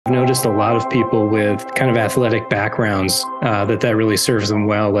noticed a lot of people with kind of athletic backgrounds that really serves them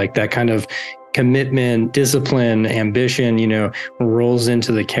well, like that kind of commitment, discipline, ambition, rolls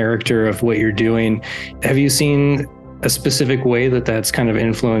into the character of what you're doing. Have you seen a specific way that that's kind of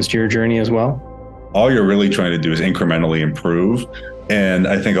influenced your journey as well? All you're really trying to do is incrementally improve. And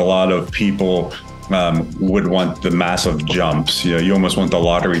I think a lot of people would want the massive jumps. You almost want the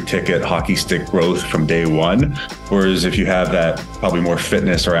lottery ticket, hockey stick growth from day one. Whereas if you have that probably more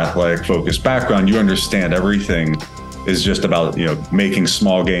fitness or athletic focused background, you understand everything is just about, making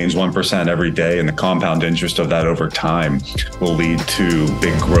small gains, 1% every day, and the compound interest of that over time will lead to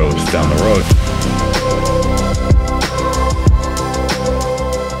big growth down the road.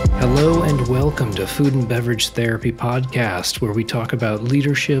 Hello and welcome to Food and Beverage Therapy Podcast, where we talk about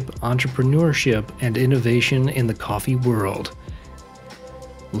leadership, entrepreneurship, and innovation in the coffee world.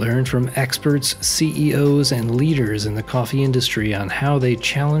 Learn from experts, CEOs, and leaders in the coffee industry on how they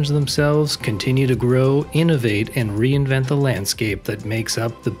challenge themselves, continue to grow, innovate, and reinvent the landscape that makes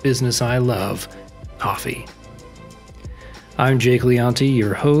up the business I love, coffee. I'm Jake Leonti,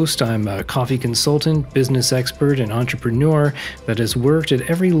 your host. I'm a coffee consultant, business expert, and entrepreneur that has worked at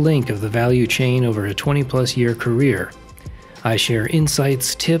every link of the value chain over a 20-plus year career. I share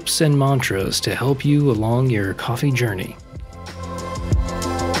insights, tips, and mantras to help you along your coffee journey.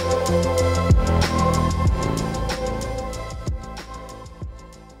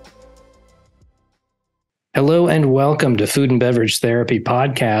 Hello and welcome to Food and Beverage Therapy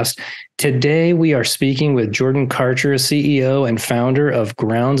Podcast. Today we are speaking with Jordan Karcher, CEO and founder of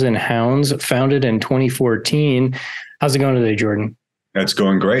Grounds and Hounds, founded in 2014. How's it going today, Jordan? It's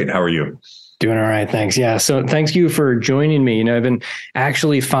going great. How are you? Doing all right, thanks. Yeah, so thanks you for joining me. I've been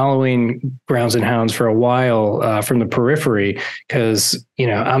actually following Grounds and Hounds for a while from the periphery because,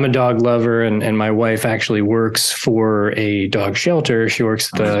 I'm a dog lover and my wife actually works for a dog shelter. She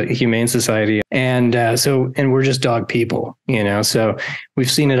works at the Humane Society. And we're just dog people, so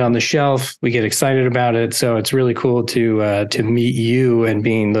we've seen it on the shelf. We get excited about it. So it's really cool to meet you and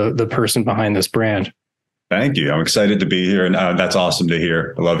being the person behind this brand. Thank you. I'm excited to be here. And that's awesome to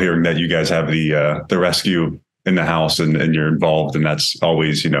hear. I love hearing that you guys have the rescue in the house and you're involved. And that's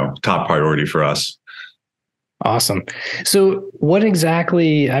always, top priority for us. Awesome. So what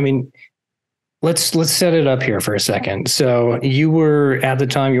exactly, let's set it up here for a second. So at the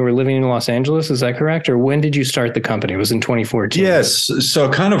time you were living in Los Angeles, is that correct? Or when did you start the company? It was in 2014. Yes. So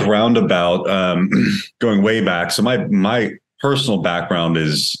kind of roundabout, going way back. So my personal background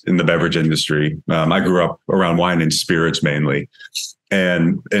is in the beverage industry. I grew up around wine and spirits mainly.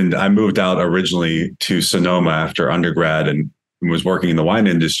 And I moved out originally to Sonoma after undergrad and was working in the wine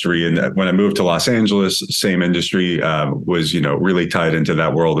industry. And when I moved to Los Angeles, same industry, was, really tied into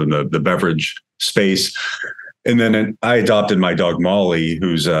that world in the beverage space. And then I adopted my dog, Molly,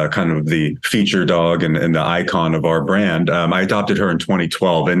 who's kind of the feature dog and the icon of our brand. I adopted her in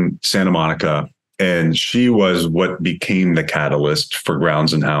 2012 in Santa Monica. And she was what became the catalyst for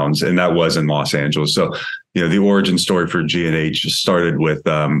Grounds and Hounds. And that was in Los Angeles. So, the origin story for G&H started with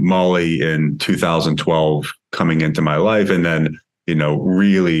Molly in 2012 coming into my life. And then,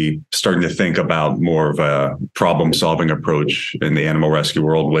 really starting to think about more of a problem solving approach in the animal rescue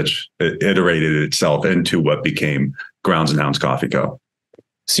world, which iterated itself into what became Grounds and Hounds Coffee Co.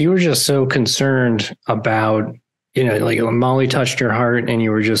 So you were just so concerned about like Molly touched your heart and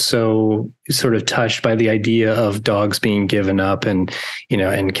you were just so sort of touched by the idea of dogs being given up and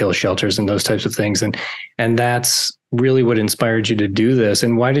kill shelters and those types of things. And that's really what inspired you to do this.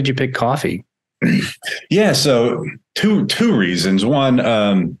 And why did you pick coffee? Yeah. So two reasons.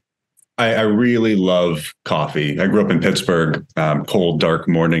 One, I really love coffee. I grew up in Pittsburgh, cold, dark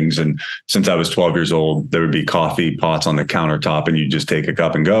mornings. And since I was 12 years old, there would be coffee pots on the countertop and you just take a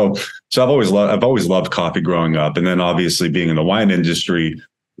cup and go. So I've always loved coffee growing up. And then obviously being in the wine industry,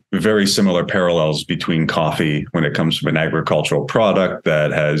 very similar parallels between coffee when it comes from an agricultural product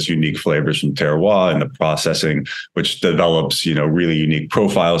that has unique flavors from terroir and the processing, which develops, really unique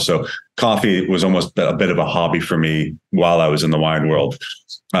profiles. So coffee was almost a bit of a hobby for me while I was in the wine world.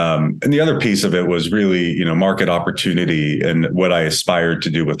 And the other piece of it was really, market opportunity and what I aspired to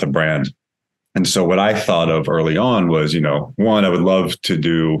do with the brand. And so what I thought of early on was, one, I would love to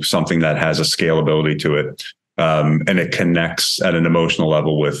do something that has a scalability to it. And it connects at an emotional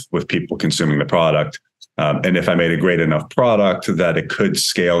level with people consuming the product. And if I made a great enough product that it could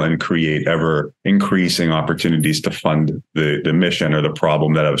scale and create ever increasing opportunities to fund the mission or the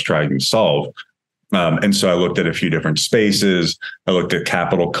problem that I was trying to solve. And so I looked at a few different spaces. I looked at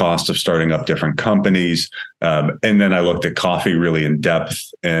capital cost of starting up different companies. And then I looked at coffee really in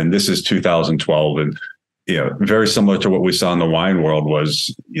depth. And this is 2012. And very similar to what we saw in the wine world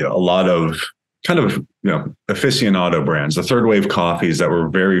was, a lot of kind of, aficionado brands, the third wave coffees that were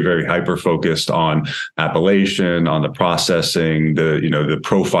very, very hyper focused on appellation, on the processing, the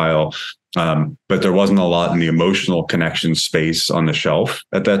profile. But there wasn't a lot in the emotional connection space on the shelf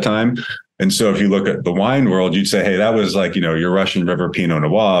at that time. And so if you look at the wine world, you'd say, hey, that was like, your Russian River Pinot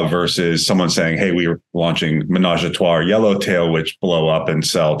Noir versus someone saying, hey, we were launching Menage a Trois Yellowtail, which blow up and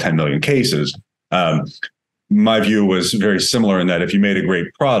sell 10 million cases. My view was very similar in that if you made a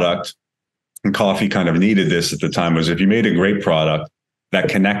great product, and coffee kind of needed this at the time, was if you made a great product that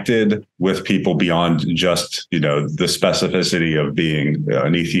connected with people beyond just, the specificity of being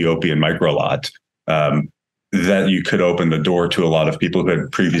an Ethiopian micro lot, that you could open the door to a lot of people who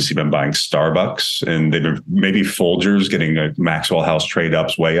had previously been buying Starbucks, and they've been maybe Folgers getting a Maxwell House trade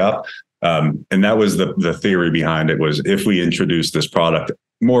ups way up. And that was the theory behind it, was if we introduced this product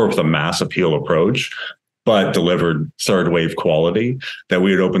more with a mass appeal approach, but delivered third wave quality, that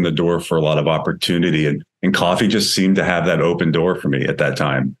we would open the door for a lot of opportunity. And coffee just seemed to have that open door for me at that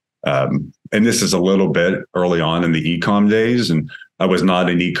time. And this is a little bit early on in the e-com days. And I was not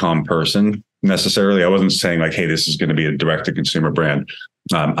an e-com person necessarily. I wasn't saying like, hey, this is going to be a direct to consumer brand.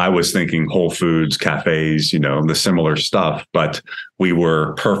 I was thinking Whole Foods, cafes, the similar stuff, but we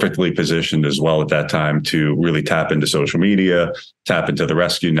were perfectly positioned as well at that time to really tap into social media, tap into the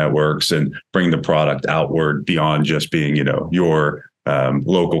rescue networks, and bring the product outward beyond just being, your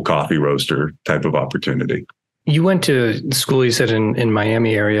local coffee roaster type of opportunity. You went to school, you said in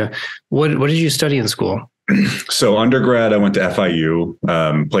Miami area. What did you study in school? So undergrad, I went to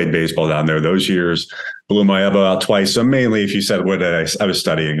FIU, played baseball down there those years, blew my elbow out twice. So mainly, if you said what I was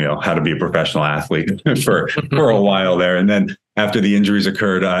studying, how to be a professional athlete for a while there. And then after the injuries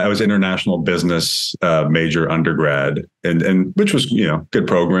occurred, I was international business major undergrad, and which was, good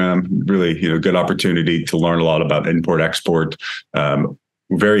program, really, good opportunity to learn a lot about import export.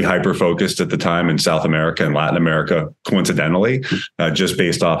 Very hyper focused at the time in South America and Latin America, coincidentally, just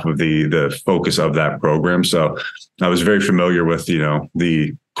based off of the focus of that program. So I was very familiar with,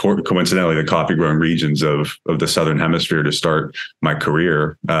 coincidentally, the coffee growing regions of the Southern Hemisphere to start my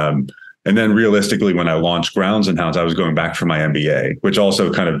career. And then realistically, when I launched Grounds and Hounds, I was going back for my MBA, which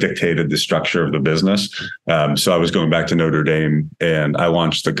also kind of dictated the structure of the business. So I was going back to Notre Dame, and I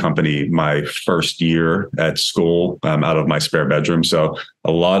launched the company my first year at school out of my spare bedroom. So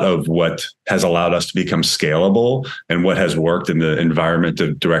a lot of what has allowed us to become scalable and what has worked in the environment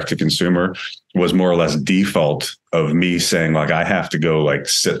of direct to consumer was more or less default of me saying, like, I have to go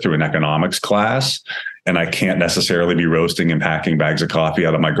sit through an economics class, and I can't necessarily be roasting and packing bags of coffee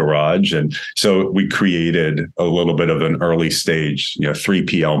out of my garage. And so we created a little bit of an early stage,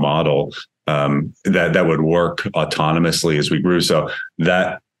 3PL model that would work autonomously as we grew. So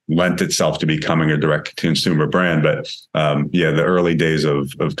that lent itself to becoming a direct consumer brand. But the early days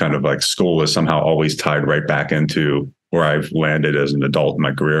of kind of like school is somehow always tied right back into where I've landed as an adult in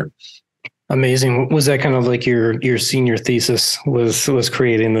my career. Amazing. Was that kind of like your senior thesis was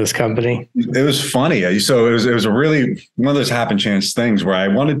creating this company? It was funny. So it was a really one of those happen chance things where I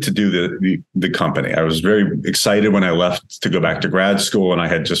wanted to do the company. I was very excited when I left to go back to grad school, and I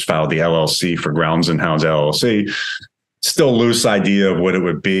had just filed the LLC for Grounds and Hounds LLC. Still loose idea of what it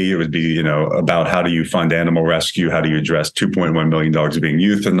would be. It would be, about how do you fund animal rescue? How do you address $2.1 million dogs being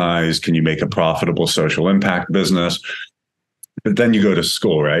euthanized? Can you make a profitable social impact business? But then you go to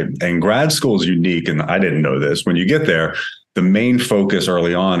school, right? And grad school is unique. And I didn't know this. When you get there, the main focus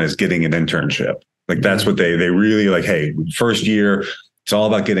early on is getting an internship. Like that's what they really like, hey, first year, it's all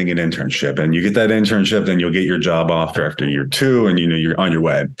about getting an internship. And you get that internship, then you'll get your job offer after year two, and you're on your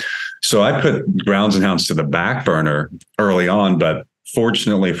way. So I put Grounds and Hounds to the back burner early on, but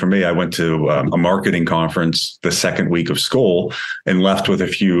fortunately for me, I went to a marketing conference the second week of school and left with a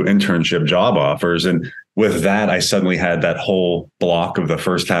few internship job offers. And with that, I suddenly had that whole block of the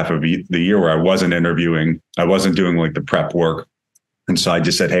first half of the year where I wasn't interviewing. I wasn't doing like the prep work. And so I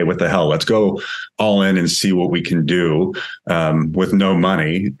just said, hey, what the hell? Let's go all in and see what we can do with no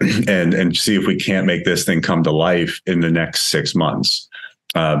money and see if we can't make this thing come to life in the next 6 months.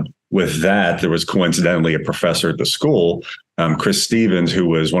 With that, there was coincidentally a professor at the school, Chris Stevens, who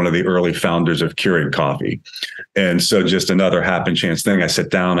was one of the early founders of Keurig Coffee. And so just another happen chance thing. I sit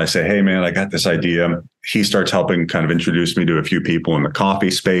down, I say, hey, man, I got this idea. He starts helping kind of introduce me to a few people in the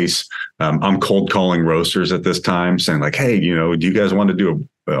coffee space. I'm cold calling roasters at this time saying like, hey, do you guys want to do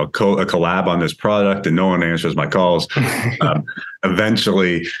a collab on this product, and no one answers my calls.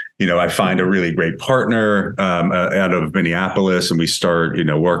 Eventually, I find a really great partner out of Minneapolis, and we start,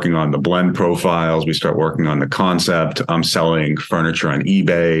 working on the blend profiles. We start working on the concept. I'm selling furniture on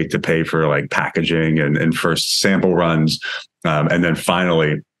eBay to pay for like packaging and first sample runs. And then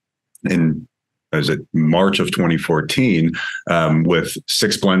finally, in March of 2014, with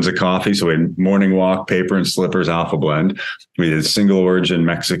 6 blends of coffee. So we had Morning Walk, Paper and Slippers, Alpha Blend. We did single origin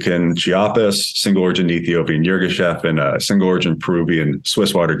Mexican Chiapas, single origin Ethiopian Yirgacheffe, and a single origin Peruvian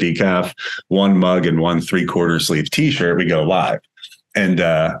Swiss Water Decaf, 1 mug and 1 3/4 sleeve T-shirt. We go live. And,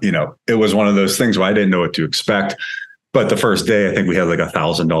 it was one of those things where I didn't know what to expect. But the first day, I think we had like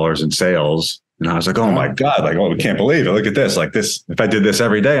 $1,000 in sales. And I was like, oh my God, like, we can't believe it. Look at this. Like this, if I did this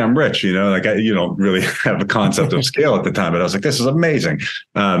every day, I'm rich, like you don't really have a concept of scale at the time, but I was like, this is amazing.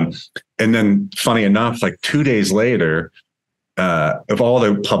 And then funny enough, like 2 days later, of all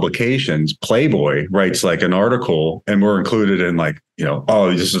the publications, Playboy writes like an article, and we're included in like,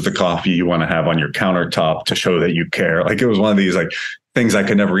 oh, this is the coffee you want to have on your countertop to show that you care. Like it was one of these like things I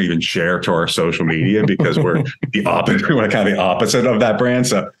could never even share to our social media because we're the opposite, we're kind of the opposite of that brand.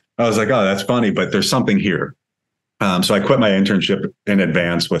 So I was like, oh, that's funny, but there's something here. So I quit my internship in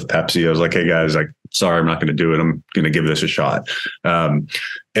advance with Pepsi. I was like, hey guys, like, sorry, I'm not going to do it. I'm going to give this a shot. And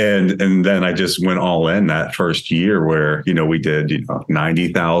then I just went all in that first year where, we did,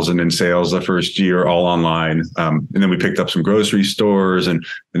 90,000 in sales the first year, all online. And then we picked up some grocery stores. And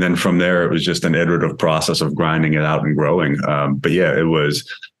then from there, it was just an iterative process of grinding it out and growing. But yeah, it was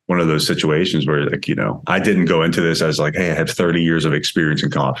one of those situations where like, I didn't go into this as like, hey, I have 30 years of experience in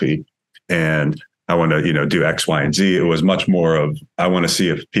coffee and I want to, do X, Y, and Z. It was much more of, I want to see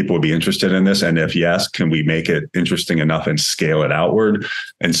if people would be interested in this. And if yes, can we make it interesting enough and scale it outward?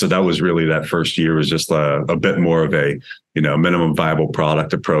 And so that was really, that first year was just a bit more of a, minimum viable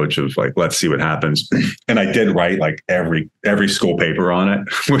product approach of like, let's see what happens. And I did write like every school paper on it,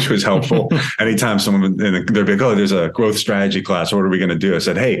 which was helpful. Anytime someone, and they'd be like, oh, there's a growth strategy class. What are we going to do? I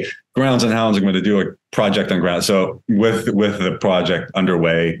said, hey, Grounds and Hounds, I'm going to do a project on Grounds. So with the project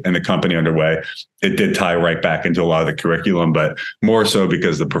underway and the company underway, it did tie right back into a lot of the curriculum, but more so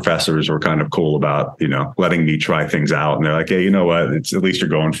because the professors were kind of cool about, letting me try things out. And they're like, hey, you know what? It's at least you're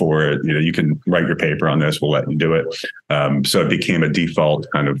going for it. You can write your paper on this. We'll let you do it. So it became a default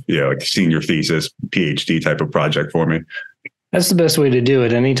kind of, like senior thesis, PhD type of project for me. That's the best way to do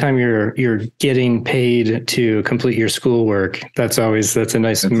it. Anytime you're getting paid to complete your schoolwork, that's a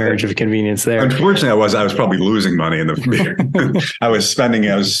nice marriage of convenience there. Unfortunately, I was probably losing money in the. I was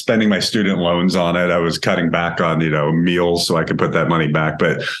spending my student loans on it. I was cutting back on meals so I could put that money back.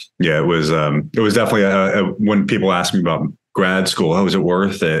 But yeah, it was definitely when people ask me about grad school, oh, is it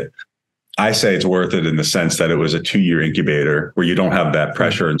worth it? I say it's worth it in the sense that it was a 2-year incubator where you don't have that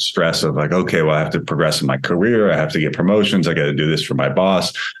pressure and stress of like, okay, well, I have to progress in my career. I have to get promotions. I got to do this for my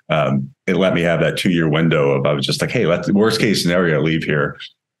boss. It let me have that 2-year window of, I was just like, hey, worst case scenario, leave here.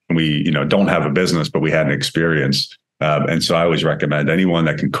 And we, don't have a business, but we had an experience. And so I always recommend anyone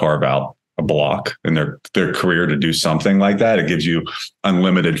that can carve out a block in their career to do something like that. It gives you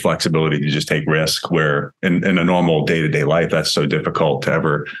unlimited flexibility to just take risk where in a normal day-to-day life, that's so difficult to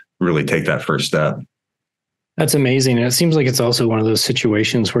ever really take that first step. That's amazing. And it seems like it's also one of those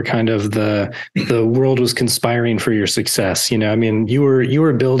situations where kind of the world was conspiring for your success. I mean, you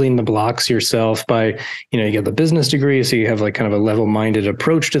were building the blocks yourself by, you get the business degree. So you have like kind of a level-minded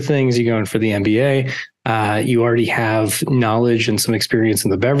approach to things. You go in for the MBA. You already have knowledge and some experience in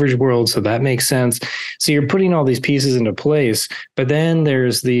the beverage world, so that makes sense. So you're putting all these pieces into place, but then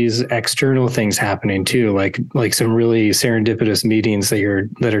there's these external things happening too, like some really serendipitous meetings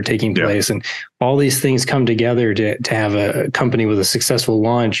that are taking place, and all these things come together to have a company with a successful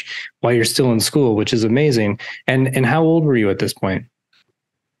launch while you're still in school, which is amazing. And how old were you at this point?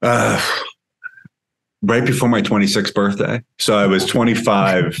 Right before my 26th birthday. So I was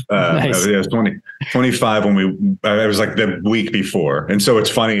 25. Nice. I was 25 when I was like the week before. And so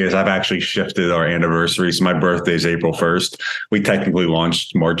what's funny is I've actually shifted our anniversary. So my birthday is April 1st. We technically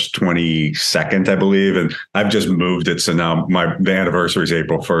launched March 22nd, I believe. And I've just moved it. So now the anniversary is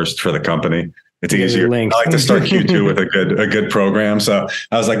April 1st for the company. It's easier. I like to start Q2 with a good program. So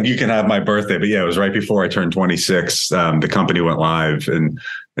I was like, you can have my birthday. But yeah, it was right before I turned 26. The company went live. And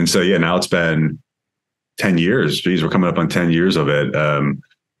so, yeah, now it's been 10 years. Geez, we're coming up on 10 years of it.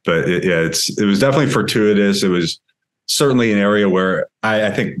 But it was definitely fortuitous. It was certainly an area where I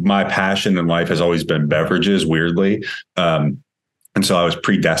think my passion in life has always been beverages, weirdly. And so I was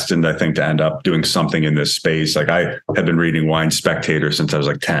predestined, I think, to end up doing something in this space. Like I had been reading Wine Spectator since I was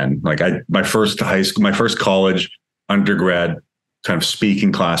like 10. Like my first college, undergrad kind of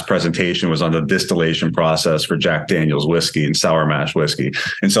speaking class presentation was on the distillation process for Jack Daniel's whiskey and sour mash whiskey.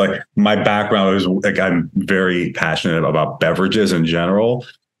 And so like my background is like, I'm very passionate about beverages in general.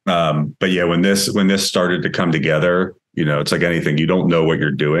 But yeah, when this started to come together, it's like anything, you don't know what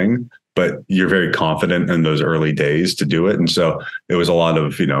you're doing, but you're very confident in those early days to do it. And so it was a lot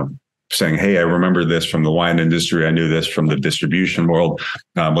of, saying, hey, I remember this from the wine industry. I knew this from the distribution world.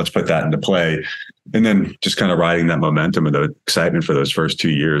 Let's put that into play. And then just kind of riding that momentum and the excitement for those first 2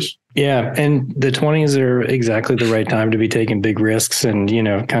 years. Yeah. And the 20s are exactly the right time to be taking big risks and,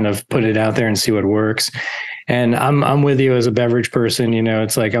 kind of put it out there and see what works. And I'm with you as a beverage person.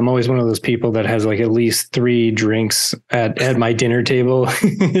 It's like I'm always one of those people that has like at least 3 drinks at my dinner table,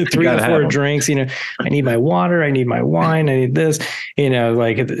 3 or 4 drinks. I need my water, I need my wine, I need this.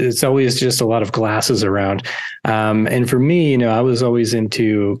 Like it's always just a lot of glasses around. And for me, I was always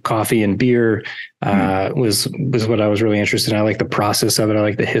into coffee and beer. Was what I was really interested in. I like the process of it. I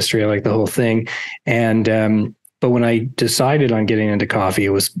like the history. I like the whole thing. And but when I decided on getting into coffee, it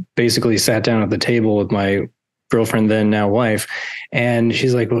was basically sat down at the table with my girlfriend, then now wife. And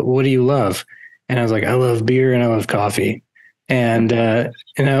she's like, what do you love? And I was like, I love beer and I love coffee. And,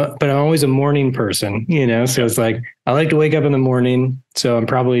 but I'm always a morning person, so it's like, I like to wake up in the morning. So I'm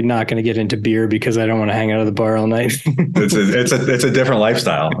probably not going to get into beer because I don't want to hang out at the bar all night. It's a different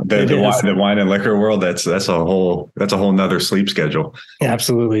lifestyle. The wine and liquor world. That's a whole nother sleep schedule.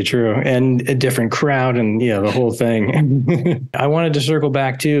 Absolutely true. And a different crowd and the whole thing. I wanted to circle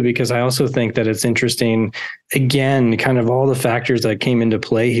back too, because I also think that it's interesting, again, kind of all the factors that came into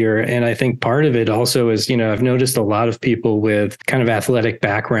play here. And I think part of it also is, I've noticed a lot of people with kind of athletic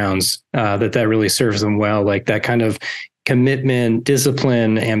backgrounds that really serves them well, like that kind of commitment,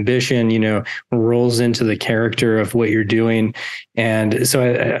 discipline, ambition, rolls into the character of what you're doing. And so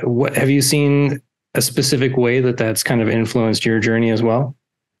have you seen a specific way that's kind of influenced your journey as well?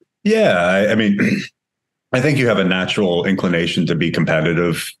 Yeah. I mean, I think you have a natural inclination to be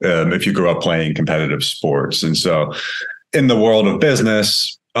competitive if you grew up playing competitive sports. And so in the world of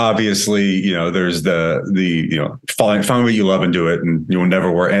business, obviously, there's the find what you love and do it, and you'll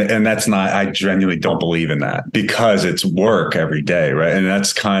never work. And that's not, I genuinely don't believe in that, because it's work every day, right? And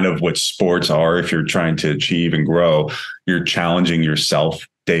that's kind of what sports are. If you're trying to achieve and grow, you're challenging yourself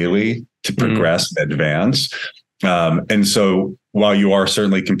daily to progress and advance. And so while you are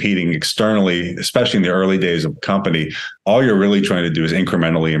certainly competing externally, especially in the early days of a company, all you're really trying to do is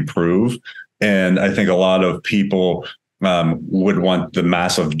incrementally improve. And I think a lot of people would want the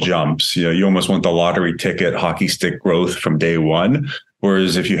massive jumps. You almost want the lottery ticket, hockey stick growth from day one.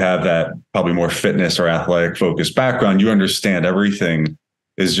 Whereas if you have that probably more fitness or athletic focused background, you understand everything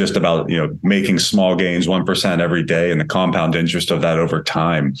is just about, making small gains, 1% every day. And the compound interest of that over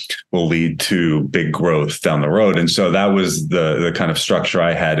time will lead to big growth down the road. And so that was the kind of structure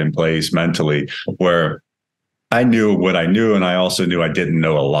I had in place mentally, where I knew what I knew. And I also knew I didn't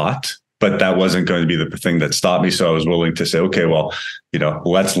know a lot. But that wasn't going to be the thing that stopped me. So I was willing to say, okay, well,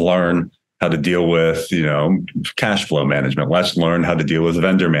 let's learn how to deal with, cash flow management. Let's learn how to deal with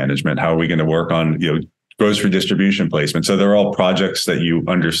vendor management. How are we going to work on, grocery distribution placement? So they're all projects that you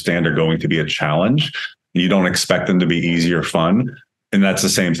understand are going to be a challenge. You don't expect them to be easy or fun. And that's the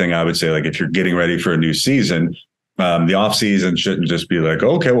same thing I would say, like if you're getting ready for a new season, the off season shouldn't just be like,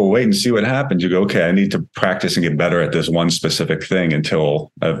 okay, we'll wait and see what happens. You go, okay, I need to practice and get better at this one specific thing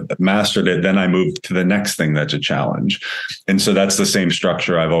until I've mastered it. Then I move to the next thing that's a challenge. And so that's the same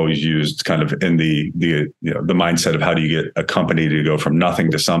structure I've always used, kind of in the mindset of how do you get a company to go from nothing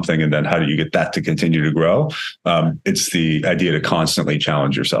to something, and then how do you get that to continue to grow? It's the idea to constantly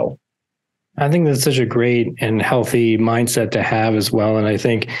challenge yourself. I think that's such a great and healthy mindset to have as well. And I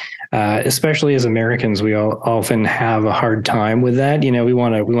think, especially as Americans, we all often have a hard time with that. We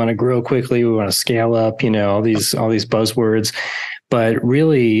want to grow quickly. We want to scale up, all these buzzwords. But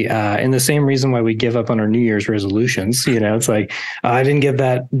really, and the same reason why we give up on our New Year's resolutions, it's like, I didn't get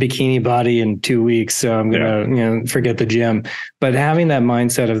that bikini body in 2 weeks, so I'm going to, forget the gym. But having that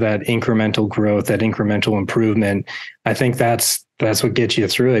mindset of that incremental growth, that incremental improvement, I think that's what gets you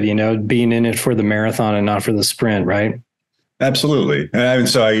through it, being in it for the marathon and not for the sprint, right? Absolutely. And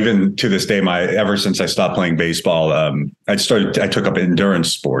so I, even to this day, ever since I stopped playing baseball, I took up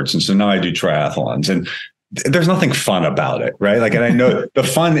endurance sports. And so now I do triathlons, and there's nothing fun about it, right? Like, and I know the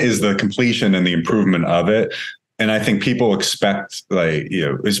fun is the completion and the improvement of it. And I think people expect, like,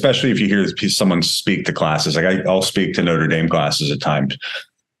 especially if you hear someone speak to classes, like I'll speak to Notre Dame classes at times.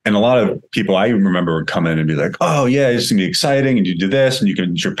 And a lot of people I remember would come in and be like, oh yeah, it's gonna be exciting. And you do this and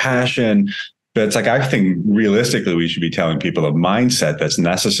it's your passion. But it's like, I think realistically, we should be telling people the mindset that's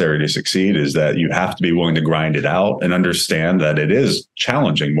necessary to succeed is that you have to be willing to grind it out and understand that it is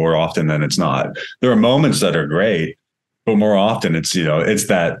challenging more often than it's not. There are moments that are great, but more often it's, it's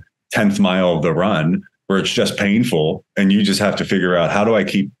that 10th mile of the run where it's just painful. And you just have to figure out, how do I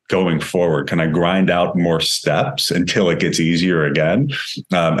keep going forward? Can I grind out more steps until it gets easier again?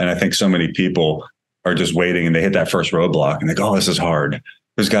 And I think so many people are just waiting and they hit that first roadblock and they go, oh, this is hard.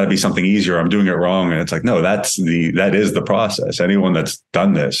 There's got to be something easier. I'm doing it wrong. And it's like, no, that is the process. Anyone that's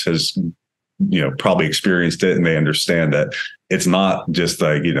done this has, probably experienced it, and they understand that it's not just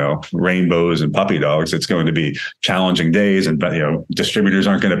like, rainbows and puppy dogs. It's going to be challenging days, and, distributors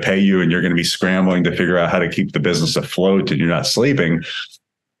aren't going to pay you, and you're going to be scrambling to figure out how to keep the business afloat, and you're not sleeping.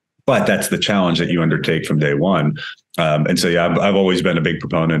 But that's the challenge that you undertake from day one. And so, yeah, I've always been a big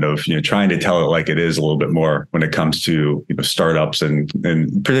proponent of, trying to tell it like it is a little bit more when it comes to, startups and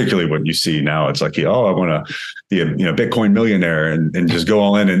particularly what you see now. It's like, oh, I want to be a, Bitcoin millionaire and just go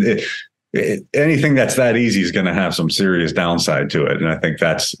all in. And anything that's that easy is going to have some serious downside to it. And I think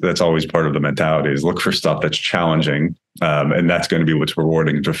that's always part of the mentality, is look for stuff that's challenging. And that's going to be what's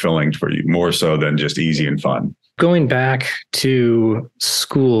rewarding and fulfilling for you, more so than just easy and fun. Going back to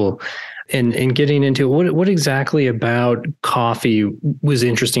school and getting into what exactly about coffee was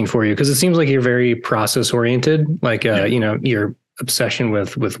interesting for you? Because it seems like you're very process oriented, like, your obsession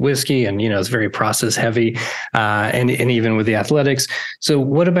with whiskey, and, it's very process heavy, and even with the athletics. So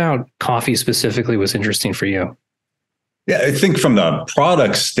what about coffee specifically was interesting for you? Yeah, I think from the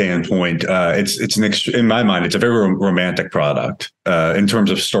product standpoint, in my mind, it's a very romantic product in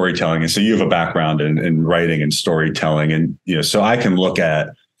terms of storytelling. And so you have a background in writing and storytelling, and so I can look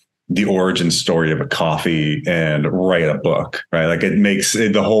at the origin story of a coffee and write a book, right? Like, it makes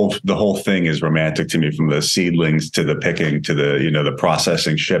it, the whole thing is romantic to me, from the seedlings to the picking to the the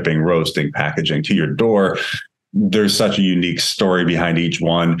processing, shipping, roasting, packaging to your door. There's such a unique story behind each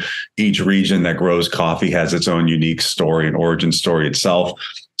one. Each region that grows coffee has its own unique story and origin story itself.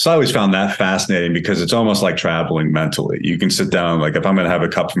 So I always found that fascinating, because it's almost like traveling mentally. You can sit down, like if I'm going to have a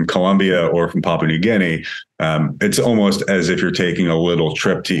cup from Colombia or from Papua New Guinea, it's almost as if you're taking a little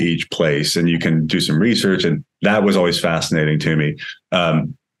trip to each place, and you can do some research. And that was always fascinating to me.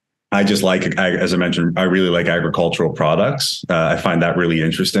 I just like, as I mentioned, I really like agricultural products. I find that really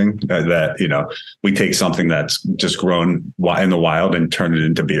interesting, that, we take something that's just grown in the wild and turn it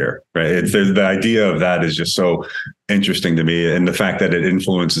into beer, right? The idea of that is just so interesting to me. And the fact that it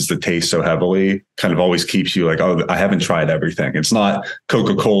influences the taste so heavily kind of always keeps you like, oh, I haven't tried everything. It's not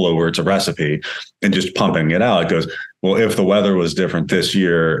Coca-Cola where it's a recipe and just pumping it out. It goes, well, if the weather was different this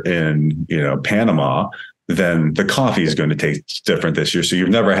year in, Panama, then the coffee is going to taste different this year. So you've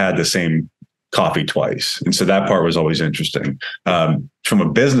never had the same coffee twice. And so that part was always interesting. From a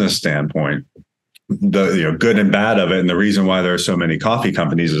business standpoint, the good and bad of it, and the reason why there are so many coffee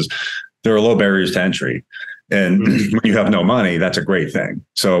companies, is there are low barriers to entry. And when you have no money, that's a great thing.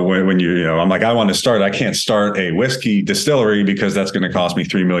 So when I'm like, I can't start a whiskey distillery because that's going to cost me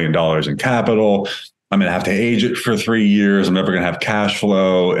 $3 million in capital. I'm going to have to age it for 3 years. I'm never going to have cash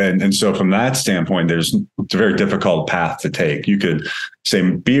flow. And so from that standpoint, it's a very difficult path to take. You could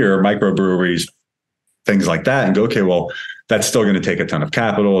say beer, microbreweries, things like that, and go, okay, well, that's still going to take a ton of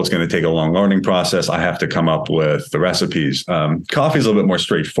capital. It's going to take a long learning process. I have to come up with the recipes. Coffee is a little bit more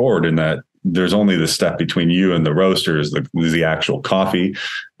straightforward in that there's only the step between you and the roaster is the actual coffee.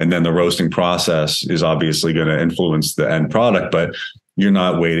 And then the roasting process is obviously going to influence the end product, but you're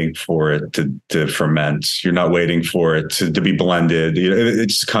not waiting for it to ferment. You're not waiting for it to be blended.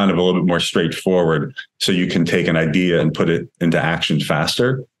 It's kind of a little bit more straightforward. So you can take an idea and put it into action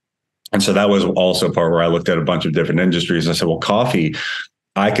faster. And so that was also part where I looked at a bunch of different industries. And I said, well, coffee,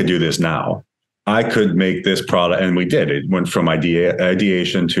 I could do this now. I could make this product. And we did. It went from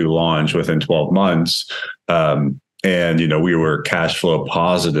ideation to launch within 12 months. And, we were cash flow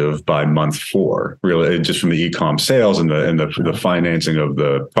positive by month 4, really, just from the e-com sales and the financing of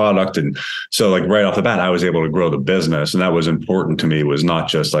the product. And so, like, right off the bat, I was able to grow the business. And that was important to me. It was not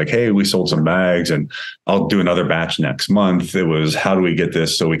just like, hey, we sold some bags and I'll do another batch next month. It was, how do we get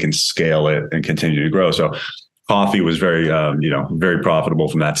this so we can scale it and continue to grow? So coffee was very, very profitable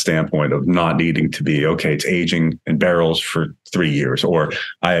from that standpoint of not needing to be, okay, it's aging in barrels for 3 years, or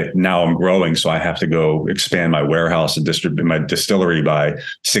now I'm growing, so I have to go expand my warehouse and distribute my distillery by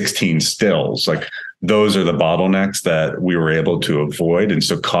 16 stills. Like, those are the bottlenecks that we were able to avoid. And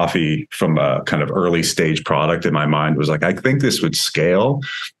so coffee, from a kind of early stage product in my mind, was like, I think this would scale,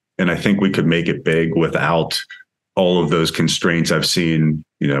 and I think we could make it big without all of those constraints I've seen,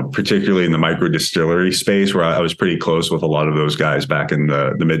 particularly in the micro distillery space, where I was pretty close with a lot of those guys back in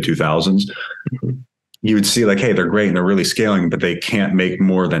the mid 2000s. you would see like, hey, they're great and they're really scaling, but they can't make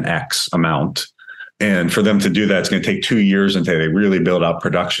more than X amount. And for them to do that, it's going to take 2 years until they really build out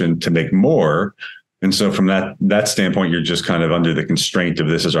production to make more. And so from that standpoint, you're just kind of under the constraint of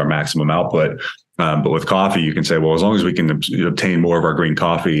this is our maximum output. But with coffee, you can say, well, as long as we can obtain more of our green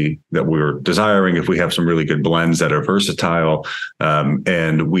coffee that we're desiring, if we have some really good blends that are versatile,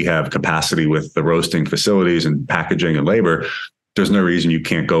 and we have capacity with the roasting facilities and packaging and labor, there's no reason you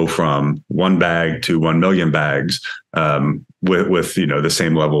can't go from 1 bag to 1 million bags with the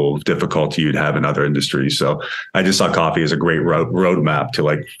same level of difficulty you'd have in other industries. So I just saw coffee as a great roadmap to,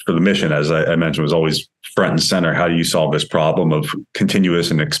 like, for the mission, as I mentioned, was always front and center. How do you solve this problem of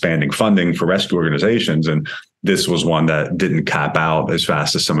continuous and expanding funding for rescue organizations? And this was one that didn't cap out as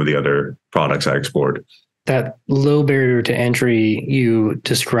fast as some of the other products I explored. That low barrier to entry you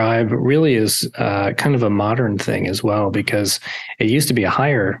describe really is kind of a modern thing as well, because it used to be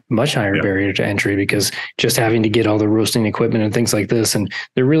a much higher barrier to entry, because just having to get all the roasting equipment and things like this. And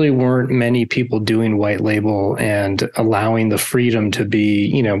there really weren't many people doing white label and allowing the freedom to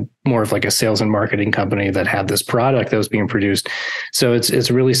be, more of like a sales and marketing company that had this product that was being produced. So it's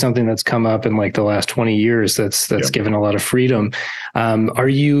really something that's come up in like the last 20 years that's given a lot of freedom. Are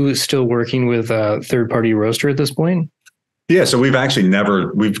you still working with a third-party roaster at this point? Yeah, so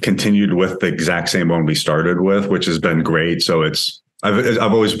we've continued with the exact same one we started with, which has been great. So I've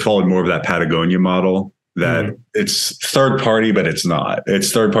always followed more of that Patagonia model, that it's third party, but it's not.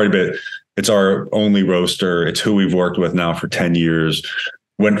 It's third party, but it's our only roaster. It's who we've worked with now for 10 years.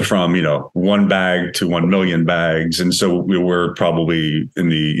 Went from 1 bag to 1 million bags, and so we were probably in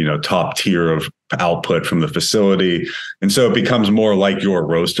the top tier of output from the facility, and so it becomes more like your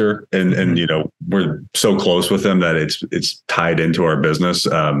roaster, and we're so close with them that it's tied into our business,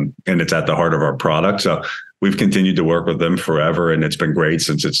 and it's at the heart of our product. So we've continued to work with them forever, and it's been great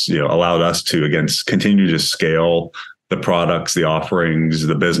since it's allowed us to again continue to scale the products, the offerings,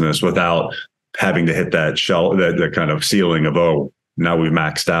 the business without having to hit that that kind of ceiling of now we've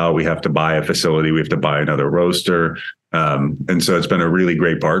maxed out. We have to buy a facility. We have to buy another roaster. And so it's been a really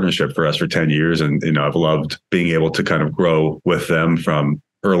great partnership for us for 10 years. And, I've loved being able to kind of grow with them from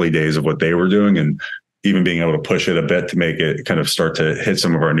early days of what they were doing, and even being able to push it a bit to make it kind of start to hit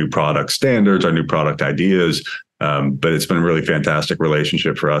some of our new product standards, our new product ideas. But it's been a really fantastic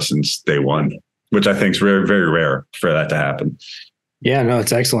relationship for us since day one, which I think is very, very rare for that to happen. Yeah, no,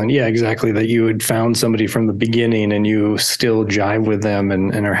 it's excellent. Yeah, exactly. That you had found somebody from the beginning and you still jive with them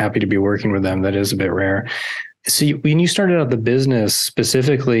and are happy to be working with them. That is a bit rare. So when you started out the business,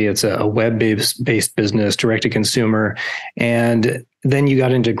 specifically, it's a web-based business, direct to consumer. And then you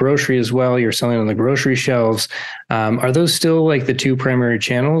got into grocery as well. You're selling on the grocery shelves. Are those still like the two primary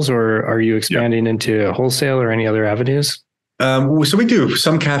channels, or are you expanding into wholesale or any other avenues? So we do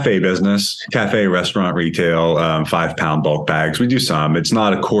some cafe business, restaurant, retail, 5-pound bulk bags. We do some. It's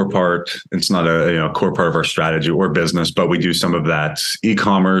not a core part. It's not a core part of our strategy or business, but we do some of that.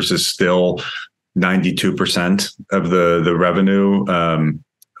 E-commerce is still 92% of the revenue.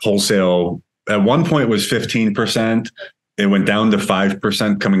 Wholesale at one point was 15%. It went down to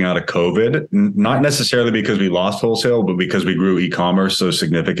 5% coming out of COVID, not necessarily because we lost wholesale, but because we grew e-commerce so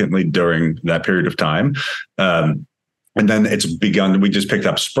significantly during that period of time. And then it's begun, we just picked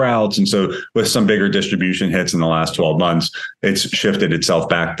up Sprouts. And so with some bigger distribution hits in the last 12 months, it's shifted itself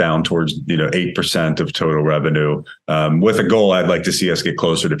back down towards, 8% of total revenue, with a goal I'd like to see us get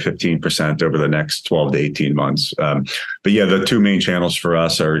closer to 15% over the next 12 to 18 months. But yeah, the two main channels for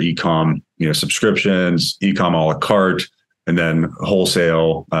us are e-com, subscriptions, e-com a la carte, and then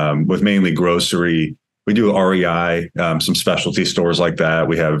wholesale, with mainly grocery. We do REI, some specialty stores like that.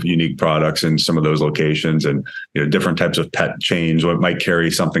 We have unique products in some of those locations, and different types of pet chains. What might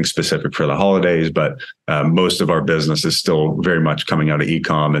carry something specific for the holidays, but most of our business is still very much coming out of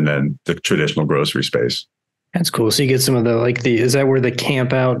e-com and then the traditional grocery space. That's cool. So you get some of is that where the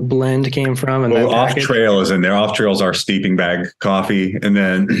camp out blend came from? And Off Trail is in there. Off Trail is our steeping bag coffee. And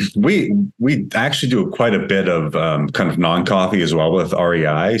then we actually do quite a bit of kind of non-coffee as well with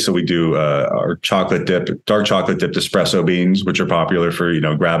REI. So we do our dark chocolate dipped espresso beans, which are popular for,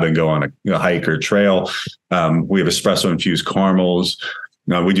 grab and go on a hike or trail. We have espresso infused caramels.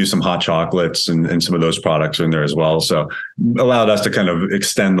 We do some hot chocolates and some of those products are in there as well. So allowed us to kind of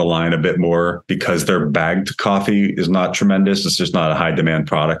extend the line a bit more, because their bagged coffee is not tremendous. It's just not a high demand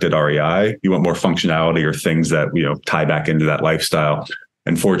product at REI. You want more functionality or things that, tie back into that lifestyle.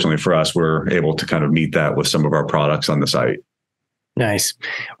 And fortunately for us, we're able to kind of meet that with some of our products on the site. Nice.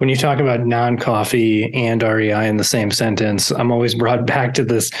 When you talk about non-coffee and REI in the same sentence, I'm always brought back to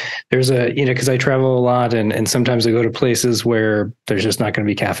this. There's because I travel a lot and sometimes I go to places where there's just not going to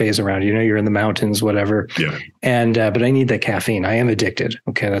be cafes around. You're in the mountains, whatever. Yeah. And, but I need that caffeine. I am addicted.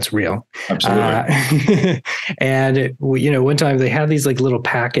 Okay. That's real. Absolutely. And, one time they had these like little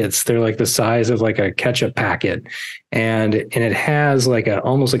packets. They're like the size of like a ketchup packet. And it has like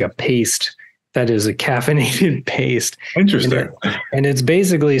almost like a paste that is a caffeinated paste. Interesting. And it's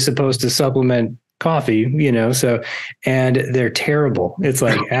basically supposed to supplement coffee, and they're terrible. It's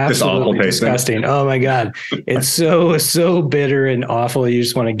like absolutely disgusting. Oh my God. It's so bitter and awful. You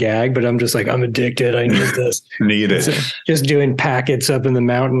just want to gag, but I'm just like, I'm addicted. I need this. Need it. So just doing packets up in the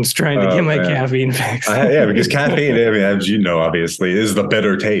mountains, trying to get my caffeine fix. Yeah, because caffeine, as you know, obviously is the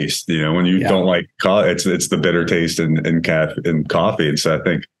bitter taste, when you don't like coffee, it's the bitter taste in coffee. And so I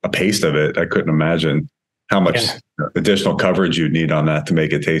think a paste of it, I couldn't imagine how much additional coverage you'd need on that to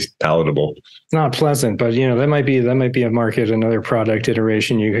make it taste palatable. It's not pleasant, but that might be a market, another product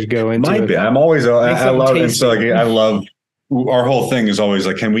iteration you could go into. Might be. I'm always, I love, and so I love, our whole thing is always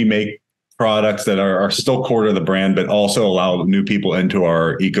like, can we make products that are still core to the brand, but also allow new people into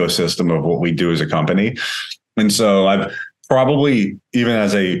our ecosystem of what we do as a company? And so I've probably, even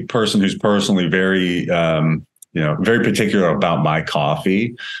as a person who's personally very, very particular about my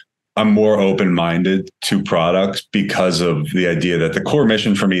coffee, I'm more open-minded to products because of the idea that the core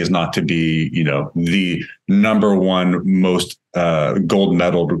mission for me is not to be, the number one most gold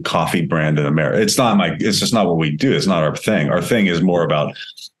medaled coffee brand in America. It's just not what we do. It's not our thing. Our thing is more about,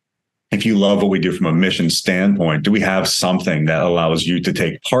 if you love what we do from a mission standpoint, do we have something that allows you to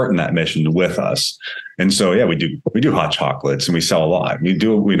take part in that mission with us? And so, we do hot chocolates and we sell a lot. We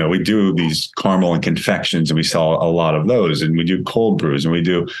do these caramel and confections and we sell a lot of those, and we do cold brews and we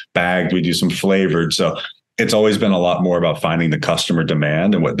do bagged, we do some flavored. So it's always been a lot more about finding the customer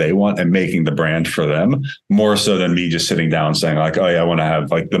demand and what they want and making the brand for them, more so than me just sitting down saying like, oh yeah, I want to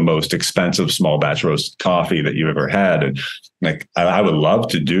have like the most expensive small batch roast coffee that you've ever had. And like, I would love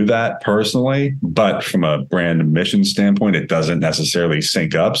to do that personally, but from a brand mission standpoint, it doesn't necessarily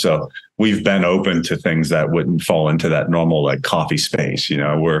sync up. So we've been open to things that wouldn't fall into that normal like coffee space.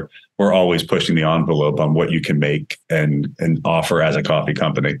 We're always pushing the envelope on what you can make and offer as a coffee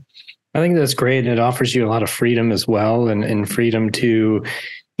company. I think that's great. It offers you a lot of freedom as well, and freedom to,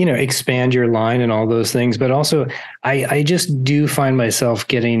 expand your line and all those things. But also, I just do find myself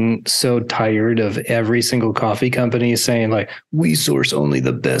getting so tired of every single coffee company saying like, we source only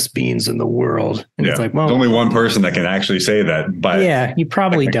the best beans in the world. And it's like, well, there's only one person that can actually say that. But you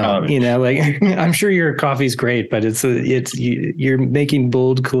probably don't, like, I'm sure your coffee's great, but you're making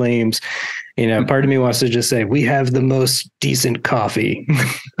bold claims. Part of me wants to just say, we have the most decent coffee.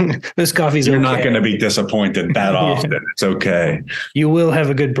 This coffee's You're okay. not going to be disappointed that often. It's okay. You will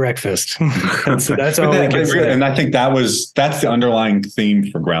have a good breakfast. That's all we can say. And I think that's the underlying theme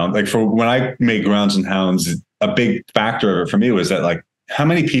for Ground. Like for when I made Grounds and Hounds, a big factor of it for me was that like, how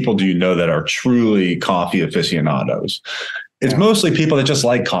many people do you know that are truly coffee aficionados? It's mostly people that just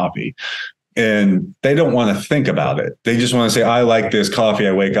like coffee. And they don't want to think about it. They just want to say, I like this coffee.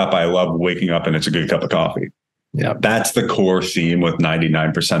 I wake up. I love waking up and it's a good cup of coffee. Yeah. That's the core theme with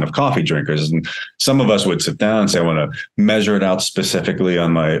 99% of coffee drinkers. And some of us would sit down and say, I want to measure it out specifically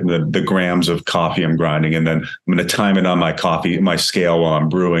on the grams of coffee I'm grinding. And then I'm going to time it on my scale while I'm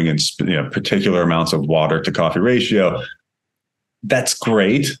brewing and particular amounts of water to coffee ratio. That's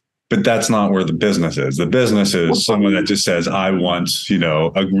great. But that's not where the business is. The business is someone that just says, I want,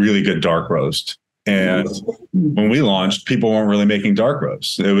 a really good dark roast. And when we launched, people weren't really making dark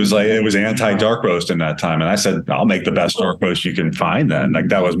roasts. It was anti-dark roast in that time. And I said, I'll make the best dark roast you can find then. Like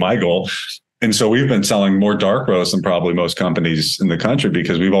that was my goal. And so we've been selling more dark roasts than probably most companies in the country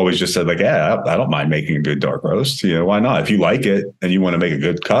because we've always just said like, I don't mind making a good dark roast. Why not? If you like it and you want to make a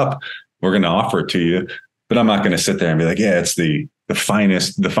good cup, we're going to offer it to you. But I'm not going to sit there and be like, it's the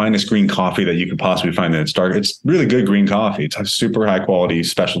finest green coffee that you could possibly find in its dark. It's really good green coffee. It's a super high quality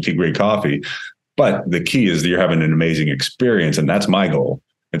specialty grade coffee. But the key is that you're having an amazing experience. And that's my goal.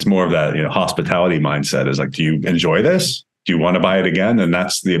 It's more of that, hospitality mindset is like, do you enjoy this? Do you want to buy it again? And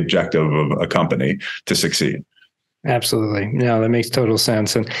that's the objective of a company to succeed. Absolutely. No, that makes total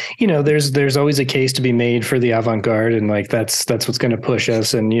sense. And, there's always a case to be made for the avant-garde. And like, that's what's going to push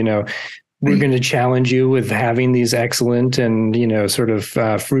us. And, we're going to challenge you with having these excellent and, sort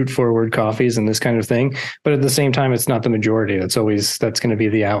of fruit forward coffees and this kind of thing. But at the same time, it's not the majority. That's going to be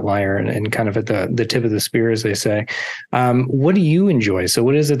the outlier and kind of at the tip of the spear, as they say. What do you enjoy? So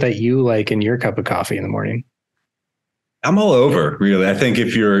what is it that you like in your cup of coffee in the morning? I'm all over, really. I think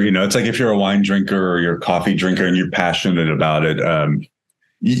if you're, it's like if you're a wine drinker or you're a coffee drinker and you're passionate about it,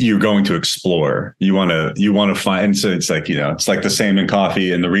 you're going to explore. You want to find. So it's like, it's like the same in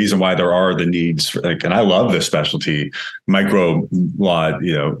coffee. And the reason why there are the needs for, like, and I love the specialty micro lot,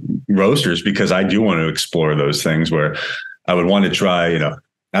 roasters, because I do want to explore those things where I would want to try,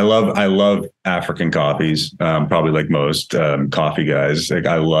 I love African coffees, probably like most coffee guys. Like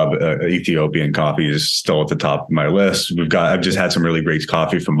I love Ethiopian coffee is still at the top of my list. I've just had some really great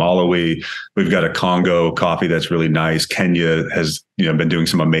coffee from Malawi. We've got a Congo coffee that's really nice. Kenya has been doing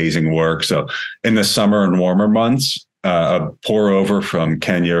some amazing work. So in the summer and warmer months, a pour over from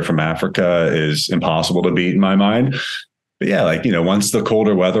Kenya or from Africa is impossible to beat in my mind. But yeah, like once the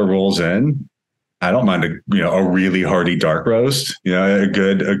colder weather rolls in, I don't mind a really hearty dark roast, a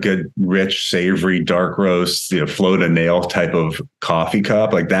good rich, savory dark roast, float a nail type of coffee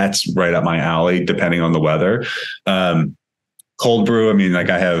cup. Like that's right up my alley, depending on the weather. Cold brew. I mean, like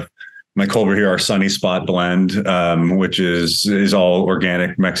I have my cold brew here, our Sunny Spot blend, which is all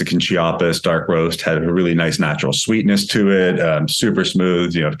organic Mexican Chiapas dark roast, had a really nice natural sweetness to it. Super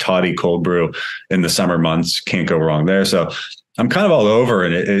smooth, toddy cold brew in the summer months. Can't go wrong there. So I'm kind of all over,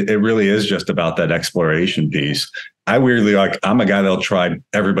 and it really is just about that exploration piece. I'm a guy that'll try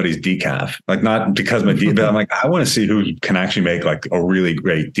everybody's decaf, like not because my decaf, but I'm like, I want to see who can actually make like a really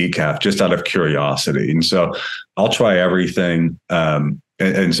great decaf just out of curiosity. And so I'll try everything.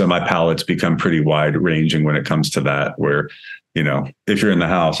 And so my palate's become pretty wide ranging when it comes to that, where, if you're in the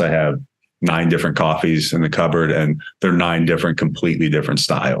house, I have 9 different coffees in the cupboard and they're 9 different, completely different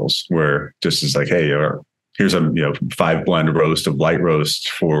styles, where just is like, hey, here's a 5 blend roast of light roast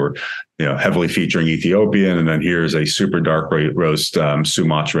for heavily featuring Ethiopian, and then here's a super dark roast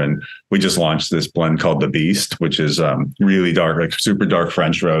Sumatran. We just launched this blend called the Beast, which is really dark, like super dark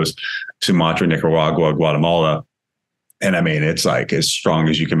French roast, Sumatra, Nicaragua, Guatemala, and I mean it's like as strong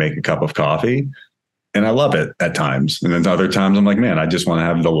as you can make a cup of coffee, and I love it at times. And then other times I'm like, man, I just want to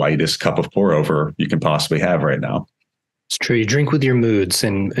have the lightest cup of pour over you can possibly have right now. It's true. You drink with your moods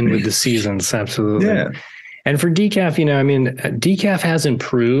and with the seasons, absolutely. Yeah. And for decaf, decaf has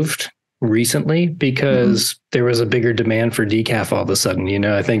improved recently because there was a bigger demand for decaf all of a sudden.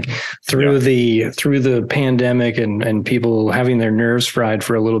 I think through the pandemic and people having their nerves fried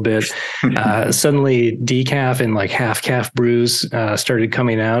for a little bit, suddenly decaf and like half calf brews started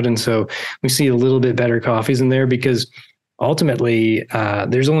coming out. And so we see a little bit better coffees in there because ultimately,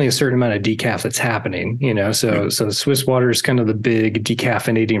 there's only a certain amount of decaf that's happening, so Swiss Water is kind of the big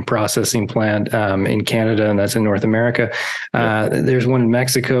decaffeinating processing plant in Canada, and that's in North America. There's one in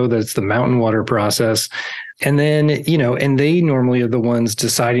Mexico that's the mountain water process. And then, and they normally are the ones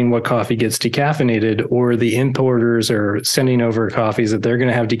deciding what coffee gets decaffeinated, or the importers are sending over coffees that they're going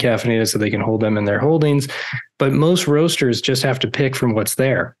to have decaffeinated so they can hold them in their holdings. But most roasters just have to pick from what's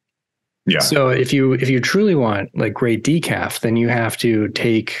there. Yeah. So if you truly want like great decaf, then you have to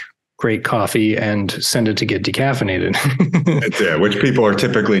take great coffee and send it to get decaffeinated. Yeah, which people are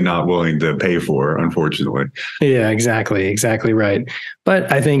typically not willing to pay for, unfortunately. Yeah, exactly right.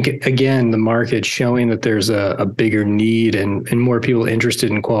 But I think again, the market showing that there's a bigger need and more people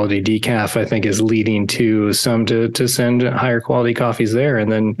interested in quality decaf, I think is leading to some to send higher quality coffees there,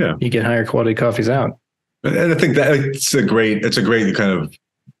 and then you get higher quality coffees out. And I think that it's a great kind of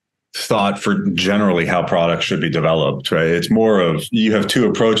thought for generally how products should be developed, right? It's more of, you have 2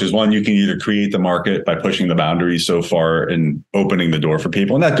 approaches. One, you can either create the market by pushing the boundaries so far and opening the door for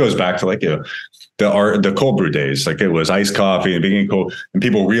people. And that goes back to like, the cold brew days. Like it was iced coffee and being cold, and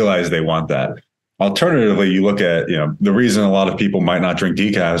people realize they want that. Alternatively, you look at, the reason a lot of people might not drink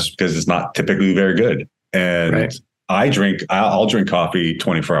decaf is because it's not typically very good. And I'll drink coffee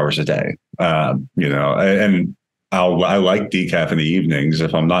 24 hours a day, and I like decaf in the evenings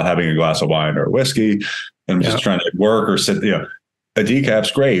if I'm not having a glass of wine or whiskey and I'm just trying to work or sit. A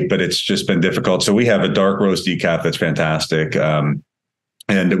decaf's great, but it's just been difficult. So we have a dark roast decaf that's fantastic. And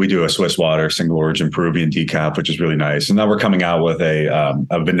we do a Swiss Water single origin Peruvian decaf, which is really nice. And now we're coming out with a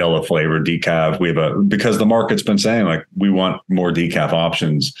vanilla flavored decaf. We have because the market's been saying like, we want more decaf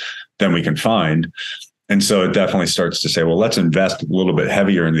options than we can find. And so it definitely starts to say, well, let's invest a little bit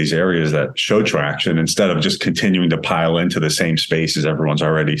heavier in these areas that show traction instead of just continuing to pile into the same spaces everyone's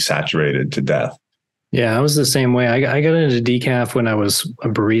already saturated to death. Yeah, I was the same way. I got into decaf when I was a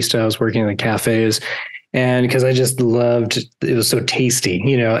barista. I was working in the cafes. And because I just loved, it was so tasty,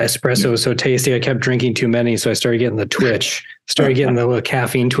 espresso was so tasty. I kept drinking too many. So I started getting the twitch, started getting the little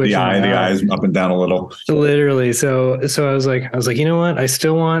caffeine twitch. The eyes up and down a little. Literally. So I was like, you know what? I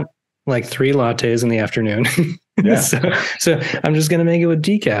still want like 3 lattes in the afternoon. Yeah. so I'm just going to make it with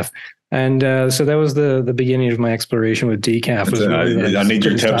decaf. And so that was the beginning of my exploration with decaf. I need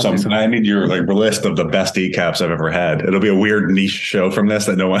your tips. I need your list of the best decafs I've ever had. It'll be a weird niche show from this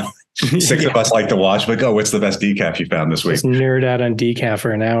that no one, six of us like to watch. But what's the best decaf you found this week? Just nerd out on decaf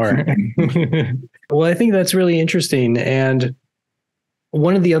for an hour. Well, I think that's really interesting. And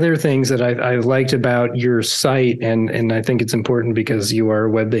one of the other things that I liked about your site, and I think it's important because you are a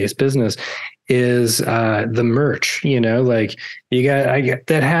web-based business, is the merch.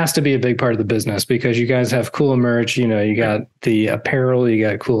 That has to be a big part of the business because you guys have cool merch. You got the apparel, you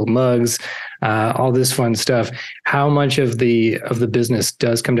got cool mugs, all this fun stuff. How much of the business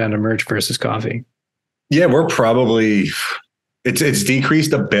does come down to merch versus coffee? Yeah, we're probably it's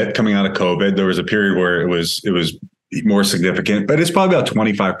decreased a bit coming out of COVID. There was a period where it was more significant, but it's probably about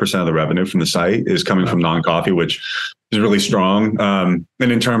 25% of the revenue from the site is coming from non-coffee, which is really strong. And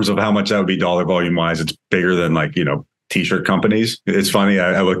in terms of how much that would be dollar volume wise, it's bigger than t-shirt companies. It's funny.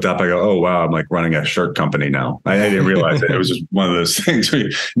 I looked up, I go, oh, wow, I'm running a shirt company now. I didn't realize it. It was just one of those things.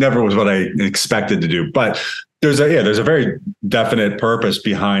 Never was what I expected to do, but there's a very definite purpose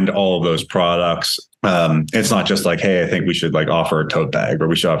behind all of those products. It's not just hey, I think we should offer a tote bag or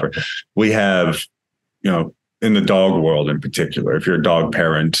we have, in the dog world in particular, if you're a dog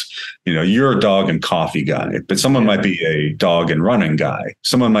parent, you're a dog and coffee guy, but someone might be a dog and running guy.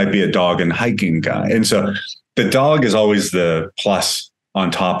 Someone might be a dog and hiking guy. And so the dog is always the plus on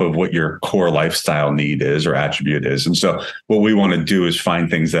top of what your core lifestyle need is or attribute is. And so what we want to do is find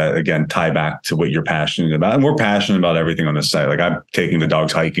things that, again, tie back to what you're passionate about. And we're passionate about everything on this site. I'm taking the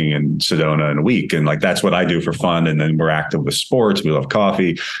dogs hiking in Sedona in a week. And that's what I do for fun. And then we're active with sports. We love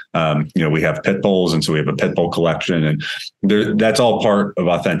coffee. We have pit bulls. And so we have a pit bull collection. And that's all part of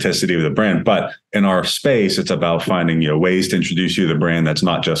authenticity of the brand. But in our space, it's about finding, ways to introduce you to the brand that's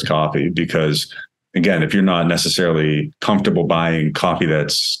not just coffee. Because again, if you're not necessarily comfortable buying coffee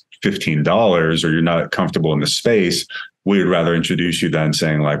that's $15 or you're not comfortable in the space, we would rather introduce you then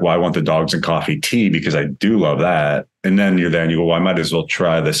saying well, I want the dogs and coffee tea because I do love that. And then you're there and you go, well, I might as well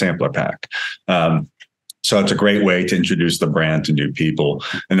try the sampler pack. So it's a great way to introduce the brand to new people.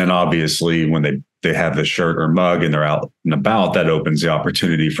 And then obviously when they have the shirt or mug and they're out and about, that opens the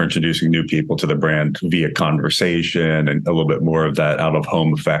opportunity for introducing new people to the brand via conversation and a little bit more of that out of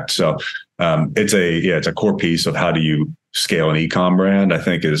home effect. So it's a core piece of how do you scale an e-com brand, I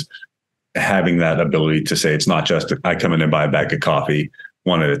think, is having that ability to say, it's not just I come in and buy a bag of coffee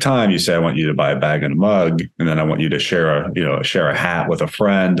one at a time. You say, I want you to buy a bag and a mug, and then I want you to share a hat with a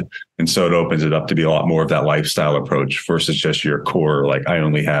friend. And so it opens it up to be a lot more of that lifestyle approach versus just your core, I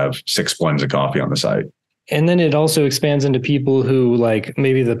only have 6 blends of coffee on the site. And then it also expands into people who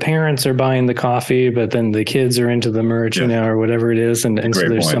maybe the parents are buying the coffee, but then the kids are into the merch, or whatever it is. And so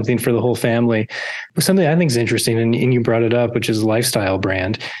there's something for the whole family. Something I think is interesting, and you brought it up, which is lifestyle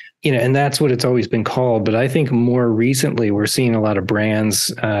brand. And that's what it's always been called. But I think more recently, we're seeing a lot of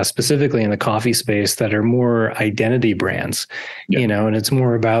brands, specifically in the coffee space, that are more identity brands, and it's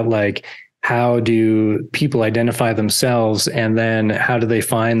more about how do people identify themselves, and then how do they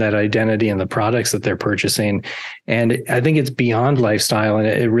find that identity in the products that they're purchasing? And I think it's beyond lifestyle, and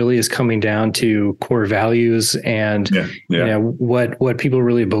it really is coming down to core values and what people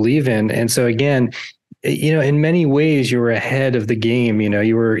really believe in. And so again, in many ways, you were ahead of the game.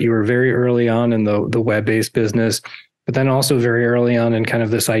 You were very early on in the web-based business, but then also very early on in kind of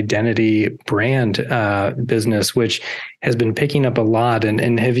this identity brand business, which has been picking up a lot.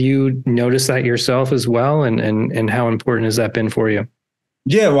 And have you noticed that yourself as well? And how important has that been for you?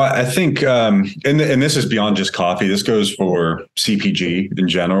 Yeah, well, I think, and this is beyond just coffee. This goes for CPG in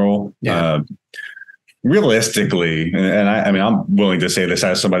general. Yeah. Realistically, and I'm willing to say this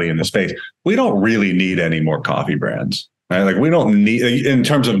as somebody in the space, we don't really need any more coffee brands, right? We don't need, in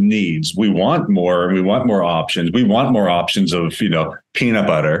terms of needs, we want more options. We want more options of, peanut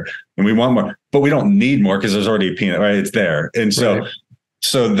butter, and we want more, but we don't need more because there's already peanut, right? It's there. And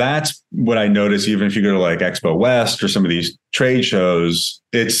so that's what I notice, even if you go to Expo West or some of these trade shows,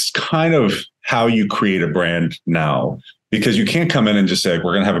 it's kind of how you create a brand now. Because you can't come in and just say,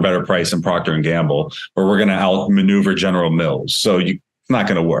 we're going to have a better price than Procter & Gamble, or we're going to outmaneuver General Mills. So it's not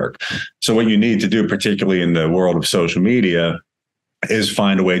going to work. So what you need to do, particularly in the world of social media, is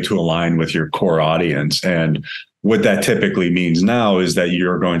find a way to align with your core audience. And what that typically means now is that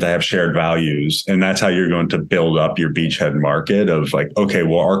you're going to have shared values. And that's how you're going to build up your beachhead market of okay,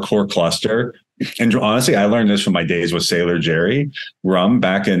 well, our core cluster. And honestly, I learned this from my days with Sailor Jerry rum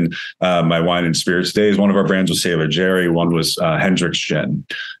back in my wine and spirits days. One of our brands was Sailor Jerry. One was Hendrick's Gin.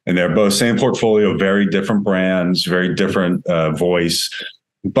 And they're both same portfolio, very different brands, very different voice,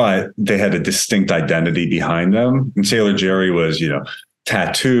 but they had a distinct identity behind them. And Sailor Jerry was,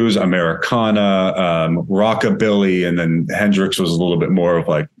 tattoos, Americana, rockabilly, and then Hendrix was a little bit more of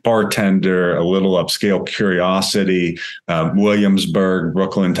like bartender, a little upscale curiosity, Williamsburg,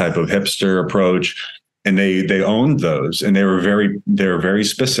 Brooklyn type of hipster approach. And they owned those, and they were very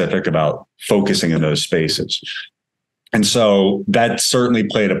specific about focusing in those spaces. And so that certainly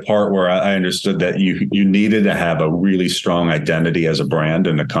played a part where I understood that you needed to have a really strong identity as a brand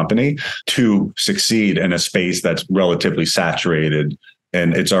and a company to succeed in a space that's relatively saturated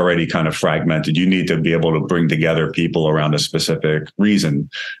and it's already kind of fragmented. You need to be able to bring together people around a specific reason.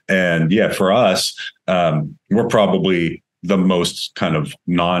 And yeah, for us, we're probably the most kind of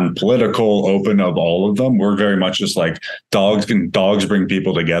non-political, open of all of them. We're very much just like dogs bring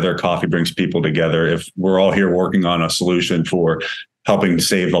people together. Coffee brings people together. If we're all here working on a solution for helping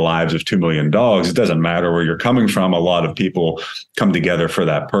save the lives of 2 million dogs, it doesn't matter where you're coming from. A lot of people come together for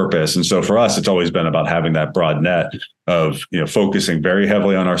that purpose. And so for us, it's always been about having that broad net of, focusing very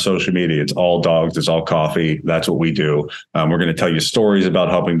heavily on our social media. It's all dogs. It's all coffee. That's what we do. We're going to tell you stories about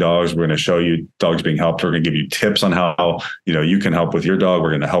helping dogs. We're going to show you dogs being helped. We're going to give you tips on how, you can help with your dog. We're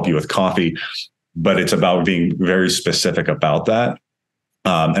going to help you with coffee, but it's about being very specific about that.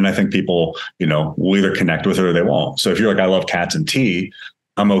 And I think people, will either connect with it or they won't. So if you're like, I love cats and tea,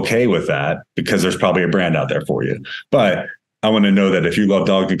 I'm okay with that because there's probably a brand out there for you. But I want to know that if you love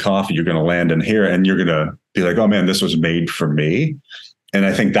dogs and coffee, you're going to land in here and you're going to be like, oh man, this was made for me. And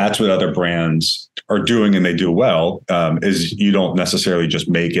I think that's what other brands are doing, and they do well, is you don't necessarily just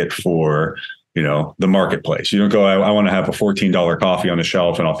make it for, the marketplace. You don't go, I want to have a $14 coffee on the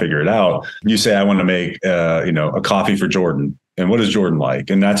shelf and I'll figure it out. You say, I want to make, a coffee for Jordan. And what is Jordan like?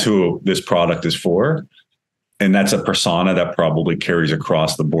 And that's who this product is for. And that's a persona that probably carries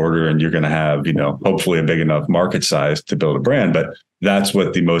across the border. And you're going to have, hopefully a big enough market size to build a brand. But that's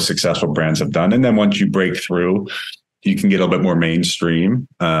what the most successful brands have done. And then once you break through, you can get a little bit more mainstream.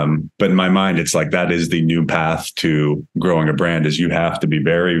 But in my mind, it's like that is the new path to growing a brand, is you have to be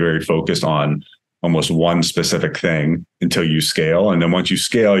very, very focused on almost one specific thing until you scale. And then once you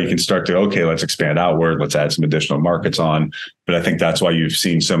scale, you can start to, okay, let's expand outward. Let's add some additional markets on. But I think that's why you've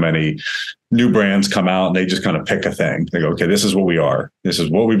seen so many new brands come out and they just kind of pick a thing. They go, okay, this is what we are. This is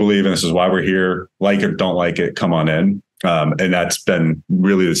what we believe in. This is why we're here. Like it, don't like it, come on in. And that's been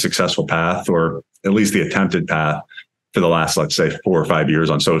really the successful path, or at least the attempted path, for the last, let's say, 4 or 5 years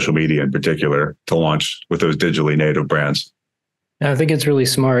on social media in particular, to launch with those digitally native brands. I think it's really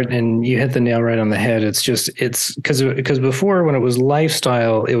smart, and you hit the nail right on the head. It's because before, when it was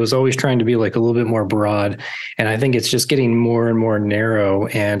lifestyle, it was always trying to be like a little bit more broad. And I think it's just getting more and more narrow,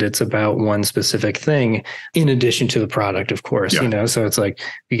 and it's about one specific thing in addition to the product, of course, so it's like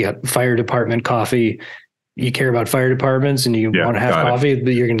you got fire department coffee. You care about fire departments and you want to have coffee,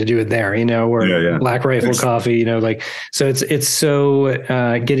 but you're going to do it there, or Black Rifle coffee, so it's so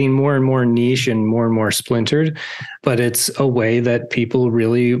getting more and more niche and more splintered, but it's a way that people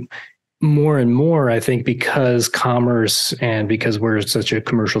really more and more, I think, because commerce and because we're such a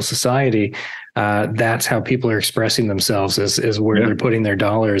commercial society, that's how people are expressing themselves, is where they're putting their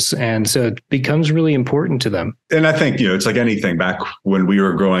dollars. And so it becomes really important to them. And I think, it's like anything. Back when we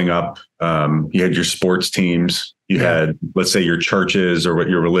were growing up, you had your sports teams, you had, let's say, your churches or what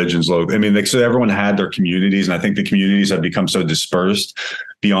your religion's local. I mean, so everyone had their communities. And I think the communities have become so dispersed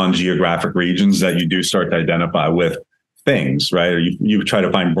beyond geographic regions that you do start to identify with things, right? Or you try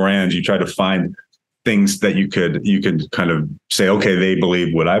to find brands, you try to find things that you could kind of say, okay, they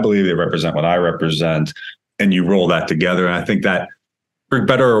believe what I believe, they represent what I represent, and you roll that together. And I think that, for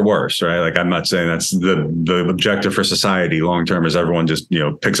better or worse, right? Like, I'm not saying that's the objective for society long term, is everyone just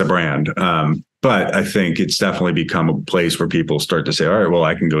picks a brand. But I think it's definitely become a place where people start to say, all right, well,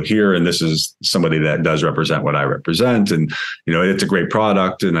 I can go here, and this is somebody that does represent what I represent, and it's a great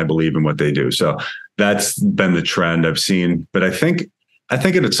product, and I believe in what they do. So that's been the trend I've seen. But I think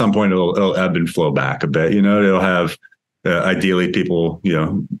at some point it'll ebb and flow back a bit. It'll have ideally people.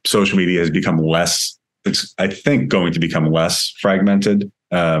 Social media has become less. It's, I think, going to become less fragmented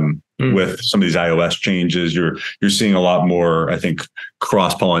with some of these iOS changes. You're seeing a lot more, I think,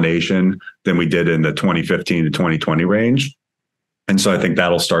 cross-pollination than we did in the 2015 to 2020 range. And so I think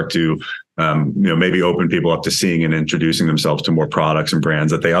that'll start to, maybe open people up to seeing and introducing themselves to more products and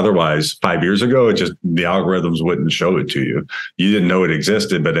brands that they otherwise, 5 years ago, the algorithms wouldn't show it to you. You didn't know it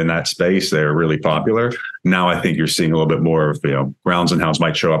existed, but in that space, they're really popular. Now I think you're seeing a little bit more of, Rounds and Hounds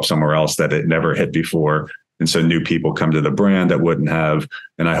might show up somewhere else that it never hit before. And so new people come to the brand that wouldn't have.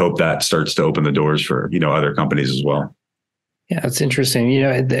 And I hope that starts to open the doors for, other companies as well. Yeah, it's interesting.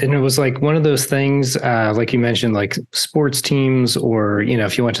 And it was like one of those things, like you mentioned, like sports teams, or,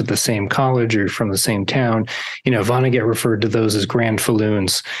 if you went to the same college or from the same town, Vonnegut referred to those as grand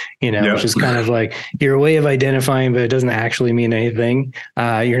falloons, which is kind of like your way of identifying, but it doesn't actually mean anything.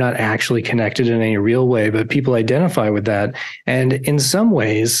 You're not actually connected in any real way, but people identify with that. And in some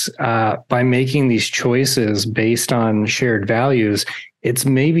ways, by making these choices based on shared values, it's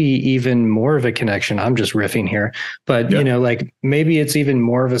maybe even more of a connection. I'm just riffing here, but like maybe it's even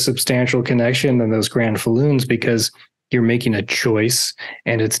more of a substantial connection than those grand falloons, because you're making a choice,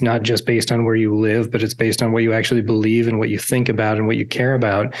 and it's not just based on where you live, but it's based on what you actually believe and what you think about and what you care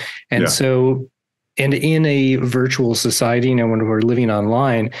about. And so, and in a virtual society, when we're living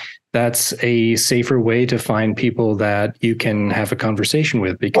online, that's a safer way to find people that you can have a conversation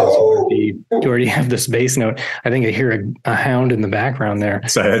with, because you already have this bass note. I think I hear a hound in the background there.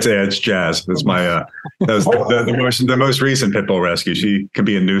 So it's Jazz. That's my that was the most recent pit bull rescue. She can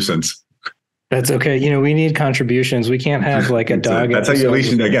be a nuisance. That's okay. We need contributions. We can't have like a dog. That's how you at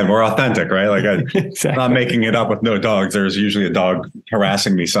least, again, we're authentic, right? Like exactly. I'm not making it up with no dogs. There's usually a dog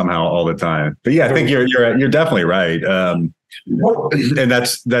harassing me somehow all the time. But yeah, I think you're definitely right. And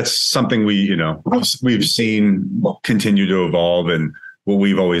that's something we've seen continue to evolve. And what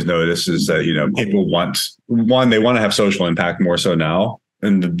we've always noticed is that, people they want to have social impact more so now.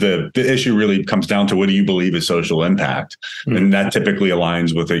 And the issue really comes down to, what do you believe is social impact? Mm-hmm. And that typically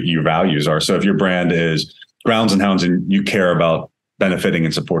aligns with what your values are. So if your brand is Grounds and Hounds and you care about benefiting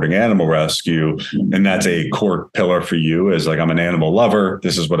and supporting animal rescue, and that's a core pillar for you, is like, I'm an animal lover,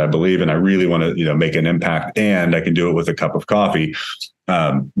 this is what I believe, and I really want to make an impact, and I can do it with a cup of coffee,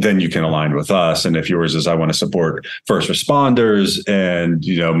 then you can align with us. And if yours is, I want to support first responders and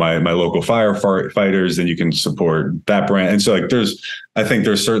my local firefighters, then you can support that brand. And so I think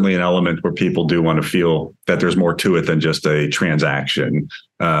there's certainly an element where people do want to feel that there's more to it than just a transaction.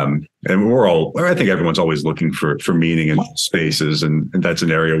 And I think everyone's always looking for meaning in spaces. And that's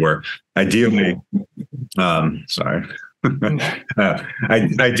an area where ideally,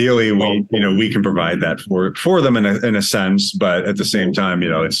 ideally we can provide that for them in a sense, but at the same time,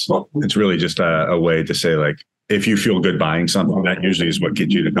 it's really just a way to say, like, if you feel good buying something, that usually is what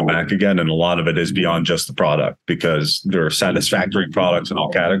gets you to come back again. And a lot of it is beyond just the product, because there are satisfactory products in all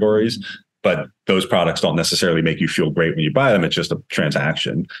categories, but those products don't necessarily make you feel great when you buy them. It's just a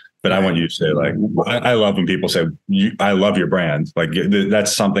transaction. But I want you to say, like, I love when people say, I love your brand. Like,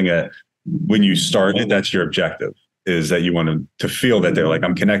 that's something that when you started, that's your objective, is that you want to feel that they're like,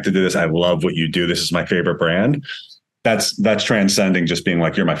 I'm connected to this. I love what you do. This is my favorite brand. That's transcending just being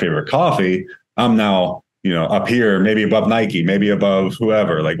like, you're my favorite coffee. I'm now, up here, maybe above Nike, maybe above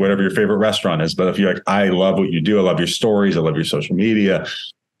whoever, like whatever your favorite restaurant is. But if you're like, I love what you do, I love your stories, I love your social media,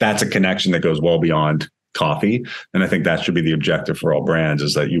 that's a connection that goes well beyond coffee. And I think that should be the objective for all brands,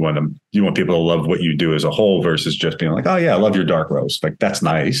 is that you want people to love what you do as a whole, versus just being like, oh yeah, I love your dark roast. Like, that's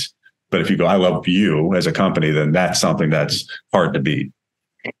nice. But if you go, I love you as a company, then that's something that's hard to beat.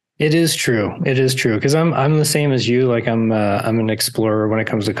 It is true. It is true. Because I'm the same as you. Like, I'm an explorer when it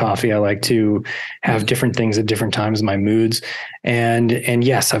comes to coffee. I like to have different things at different times in my moods. And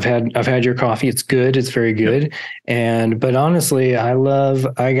yes, I've had your coffee. It's good. It's very good. Yep. But honestly, I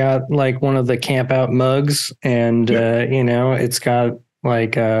got like one of the camp out mugs, and it's got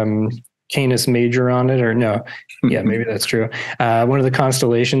like Canis Major on it, or no. Yeah, maybe that's true. One of the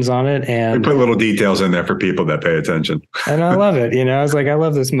constellations on it, and we put little details in there for people that pay attention. And I love it. I was like, I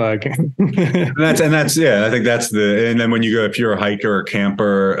love this mug. and that's I think that's and then when you go, if you're a hiker or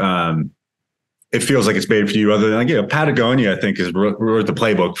camper, it feels like it's made for you. Other than like, Patagonia, I think wrote the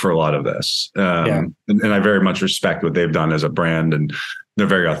playbook for a lot of this. And I very much respect what they've done as a brand, and they're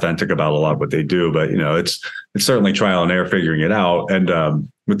very authentic about a lot of what they do. But it's certainly trial and error figuring it out. And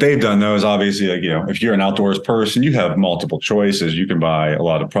what they've done, though, is obviously, like, if you're an outdoors person, you have multiple choices. You can buy a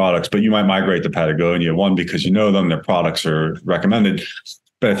lot of products, but you might migrate to Patagonia, one, because their products are recommended.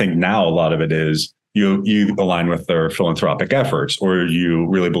 But I think now a lot of it is you align with their philanthropic efforts, or you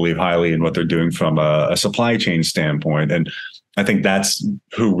really believe highly in what they're doing from a supply chain standpoint. And I think that's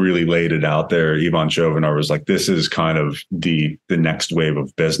who really laid it out there. Ivan Chovanar was like, this is kind of the next wave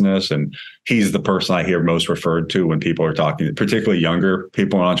of business. And he's the person I hear most referred to when people are talking, particularly younger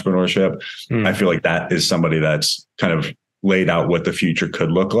people in entrepreneurship. I feel like that is somebody that's kind of laid out what the future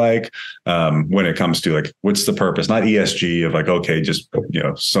could look like when it comes to, like, what's the purpose, not ESG of like, okay, just,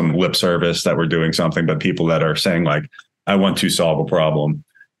 some lip service that we're doing something, but people that are saying, like, I want to solve a problem,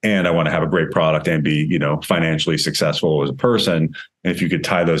 and I want to have a great product and be, financially successful as a person. And if you could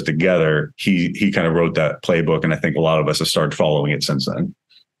tie those together, he kind of wrote that playbook. And I think a lot of us have started following it since then.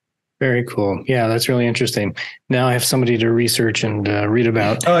 Very cool. Yeah, that's really interesting. Now I have somebody to research and read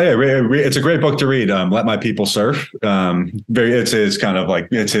about. Oh yeah, it's a great book to read. Let My People Surf. It's his kind of like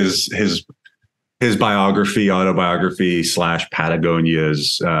it's his biography, autobiography /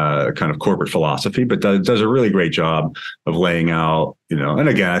 Patagonia's kind of corporate philosophy, but does a really great job of laying out, and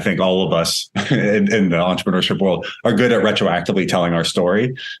again, I think all of us in the entrepreneurship world are good at retroactively telling our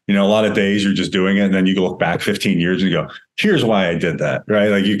story. A lot of days you're just doing it, and then you look back 15 years and you go, here's why I did that, right?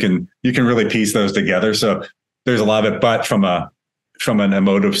 Like you can really piece those together. So there's a lot of it, but from an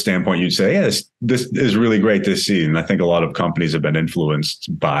emotive standpoint, you'd say, yes, this is really great to see. And I think a lot of companies have been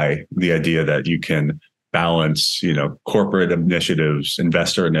influenced by the idea that you can balance, corporate initiatives,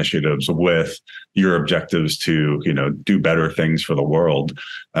 investor initiatives with your objectives to, do better things for the world.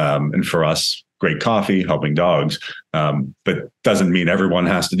 And for us, great coffee, helping dogs. But doesn't mean everyone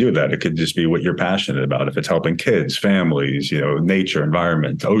has to do that. It could just be what you're passionate about. If it's helping kids, families, nature,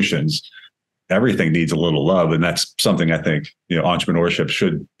 environment, oceans, everything needs a little love. And that's something I think, entrepreneurship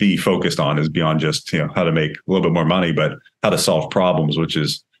should be focused on, is beyond just, how to make a little bit more money, but how to solve problems, which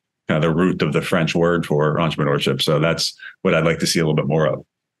is kind of the root of the French word for entrepreneurship. So that's what I'd like to see a little bit more of.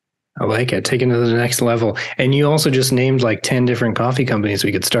 I like it. Taking it to the next level. And you also just named like 10 different coffee companies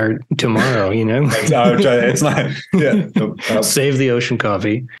we could start tomorrow, It's not, yeah. Save the ocean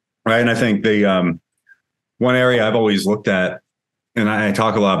coffee. Right. And I think the one area I've always looked at, and I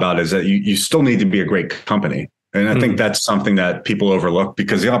talk a lot about, is that you still need to be a great company. And I think that's something that people overlook,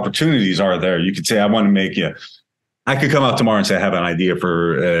 because the opportunities are there. You could say, I want to make you. I could come out tomorrow and say, I have an idea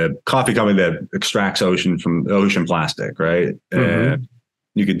for a coffee company that extracts ocean plastic, right? And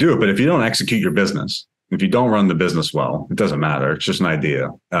you could do it. But if you don't execute your business, if you don't run the business well, it doesn't matter. It's just an idea.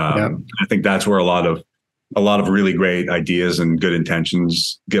 I think that's where a lot of really great ideas and good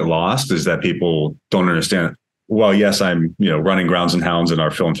intentions get lost, is that people don't understand. Well, yes, I'm, running Grounds and Hounds, and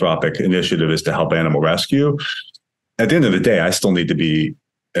our philanthropic initiative is to help animal rescue. At the end of the day, I still need to be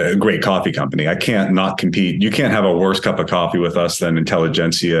a great coffee company. I can't not compete. You can't have a worse cup of coffee with us than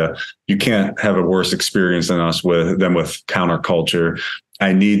Intelligentsia. You can't have a worse experience than with Counterculture.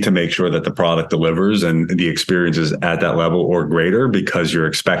 I need to make sure that the product delivers and the experience is at that level or greater, because you're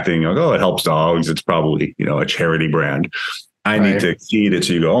expecting, it helps dogs, it's probably, a charity brand. I need to exceed it.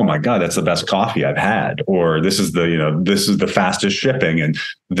 So you go, oh my God, that's the best coffee I've had. Or this is the fastest shipping. And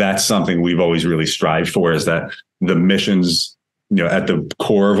that's something we've always really strived for, is that the mission's, at the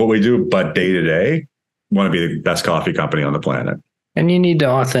core of what we do, but day to day, want to be the best coffee company on the planet. And you need to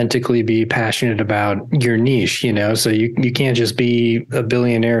authentically be passionate about your niche, so you can't just be a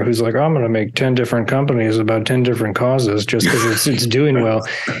billionaire who's like, oh, I'm going to make 10 different companies about 10 different causes just because it's doing well.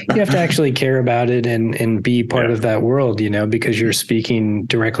 You have to actually care about it and be part of that world, because you're speaking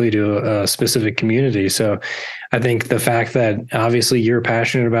directly to a specific community. So I think the fact that obviously you're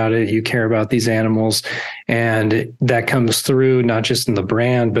passionate about it, you care about these animals, and that comes through not just in the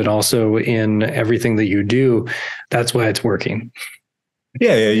brand, but also in everything that you do. That's why it's working.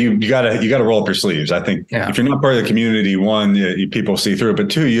 Yeah, you gotta roll up your sleeves. I think if you're not part of the community, one, people see through it, but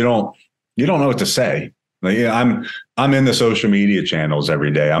two, you don't know what to say. Like, I'm in the social media channels every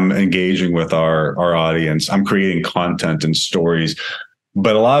day. I'm engaging with our audience. I'm creating content and stories,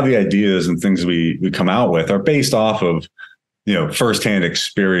 but a lot of the ideas and things we come out with are based off of firsthand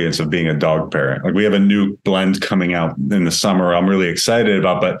experience of being a dog parent. Like, we have a new blend coming out in the summer I'm really excited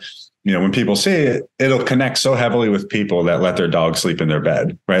about, but when people see it, it'll connect so heavily with people that let their dog sleep in their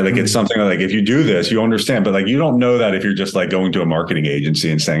bed, right? Like, it's something like, if you do this, you understand, but like, you don't know that if you're just like going to a marketing agency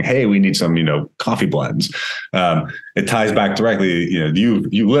and saying, hey, we need some, coffee blends. It ties back directly,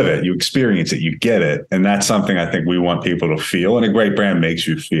 you live it, you experience it, you get it. And that's something I think we want people to feel. And a great brand makes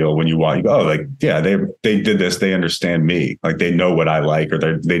you feel when you walk, you go, oh, like, yeah, they did this. They understand me. Like, they know what I like, or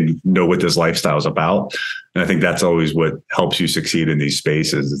they know what this lifestyle is about. And I think that's always what helps you succeed in these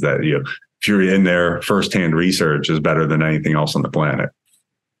spaces, is that, if you're in there, firsthand research is better than anything else on the planet.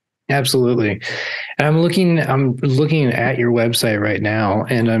 Absolutely. And I'm looking at your website right now,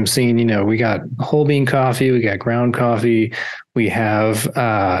 and I'm seeing, we got whole bean coffee, we got ground coffee, we have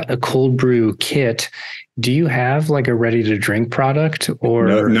a cold brew kit. Do you have like a ready to drink product,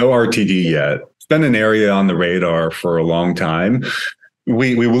 or no RTD yet? It's been an area on the radar for a long time.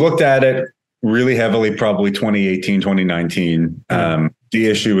 We looked at it really heavily, probably 2018, 2019. The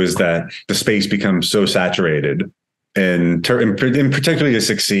issue is that the space becomes so saturated, and particularly to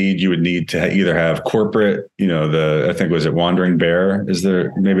succeed, you would need to either have corporate, I think, was it Wandering Bear? Is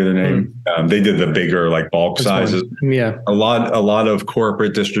there maybe the name? They did the bigger like bulk sizes. Yeah. A lot of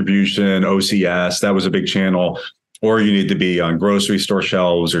corporate distribution, OCS, that was a big channel, or you need to be on grocery store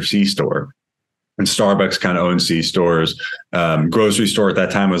shelves or C-store. and Starbucks kind of owned C-stores. Grocery store at that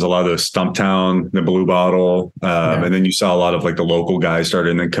time was a lot of those Stumptown, the Blue Bottle. And then you saw a lot of like the local guys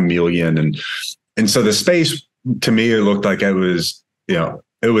started, and then Chameleon. And so the space, to me, it looked like it was,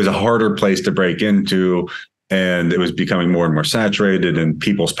 it was a harder place to break into, and it was becoming more and more saturated, and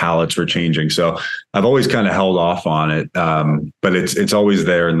people's palates were changing. So I've always kind of held off on it. But it's always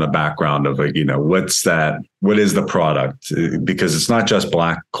there in the background of like, what is the product? Because it's not just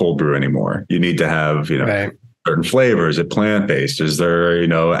black cold brew anymore. You need to have, right. certain flavors. Is it plant-based? Is there,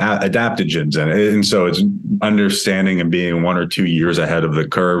 adaptogens in it? And so it's understanding and being 1 or 2 years ahead of the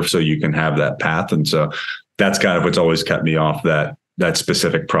curve so you can have that path. And so that's kind of what's always kept me off that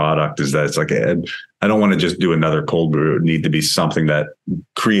specific product, is that it's like, I don't want to just do another cold brew. It would need to be something that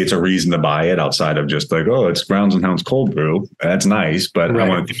creates a reason to buy it outside of just like, oh, it's Grounds and Hounds cold brew. That's nice. But right. I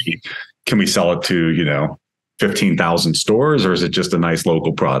want it to be, can we sell it to, 15,000 stores, or is it just a nice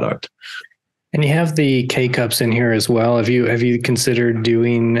local product? And you have the K-Cups in here as well. Have you considered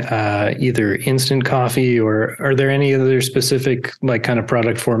doing either instant coffee, or are there any other specific like kind of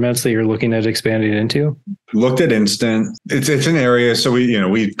product formats that you're looking at expanding into? Looked at instant. It's an area. So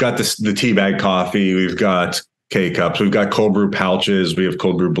we've got the tea bag coffee. We've got K-Cups. We've got cold brew pouches. We have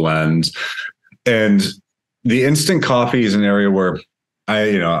cold brew blends. And the instant coffee is an area where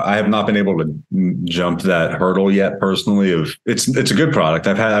I have not been able to jump that hurdle yet personally. It's a good product.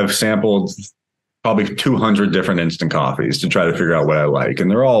 I've sampled probably 200 different instant coffees to try to figure out what I like. And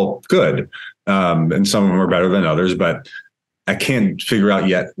they're all good. And some of them are better than others, but I can't figure out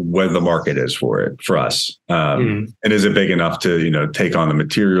yet what the market is for us. And is it big enough to, take on the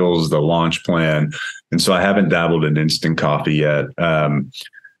materials, the launch plan? And so I haven't dabbled in instant coffee yet.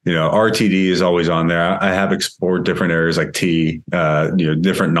 RTD is always on there. I have explored different areas like tea,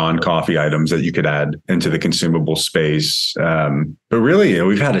 different non-coffee items that you could add into the consumable space. But really,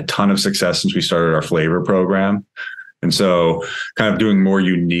 we've had a ton of success since we started our flavor program. And so kind of doing more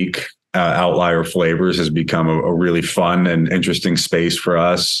unique outlier flavors has become a really fun and interesting space for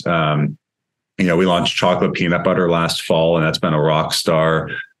us. We launched chocolate peanut butter last fall, and that's been a rock star.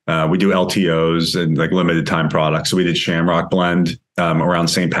 We do LTOs and like limited time products. So we did Shamrock Blend around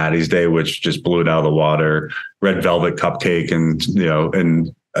St. Patty's Day, which just blew it out of the water. Red Velvet Cupcake, and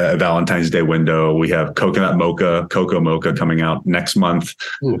in a Valentine's Day window. We have Coconut Mocha, Cocoa Mocha coming out next month.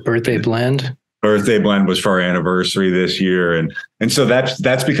 Ooh, birthday blend. Birthday blend was for our anniversary this year, and so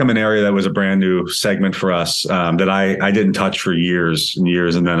that's become an area that was a brand new segment for us that I didn't touch for years and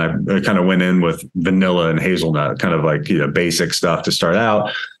years, and then I kind of went in with vanilla and hazelnut, kind of like basic stuff to start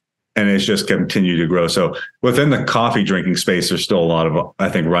out. And it's just continued to grow. So within the coffee drinking space, there's still a lot of, I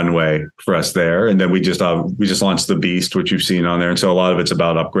think, runway for us there. And then we just launched the Beast, which you've seen on there. And so a lot of it's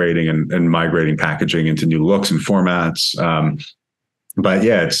about upgrading and migrating packaging into new looks and formats. But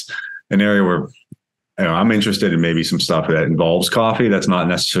yeah, it's an area where I'm interested in maybe some stuff that involves coffee. That's not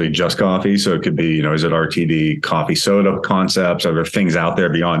necessarily just coffee. So it could be, is it RTD coffee soda concepts? Are there things out there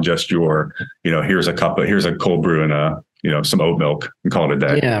beyond just your, here's a cold brew and some oat milk and call it a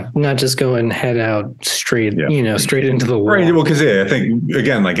day. Yeah. Not just go and head out straight, straight into the wall. Right. Well, because I think,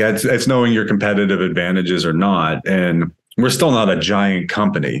 again, like it's knowing your competitive advantages or not. And we're still not a giant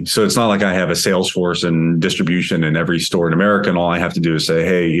company. So it's not like I have a sales force and distribution in every store in America. And all I have to do is say,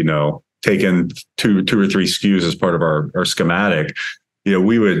 hey, take in two or three SKUs as part of our schematic.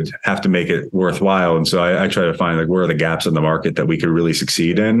 We would have to make it worthwhile. And so I try to find like where are the gaps in the market that we could really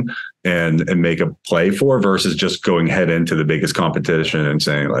succeed in and make a play for, versus just going head into the biggest competition and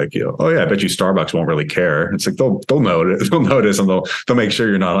saying like, oh yeah, I bet you Starbucks won't really care. It's like they'll notice and they'll make sure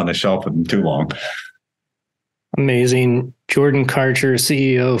you're not on the shelf with them too long. Amazing. Jordan Karcher,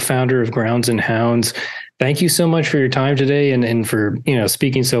 CEO, founder of Grounds and Hounds. Thank you so much for your time today and for,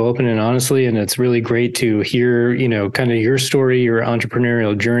 speaking so open and honestly. And it's really great to hear, kind of your story, your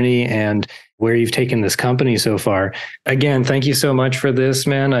entrepreneurial journey, and where you've taken this company so far. Again, thank you so much for this,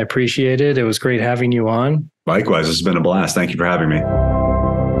 man. I appreciate it. It was great having you on. Likewise, it's been a blast. Thank you for having me.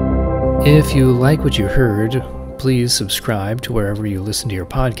 If you like what you heard, please subscribe to wherever you listen to your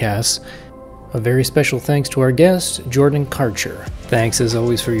podcasts. A very special thanks to our guest, Jordan Karcher. Thanks as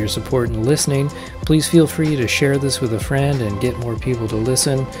always for your support and listening. Please feel free to share this with a friend and get more people to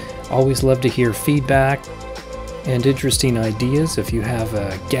listen. Always love to hear feedback and interesting ideas. If you have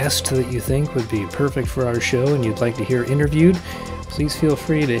a guest that you think would be perfect for our show and you'd like to hear interviewed, please feel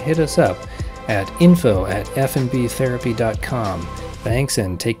free to hit us up at info@fnbtherapy.com. Thanks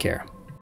and take care.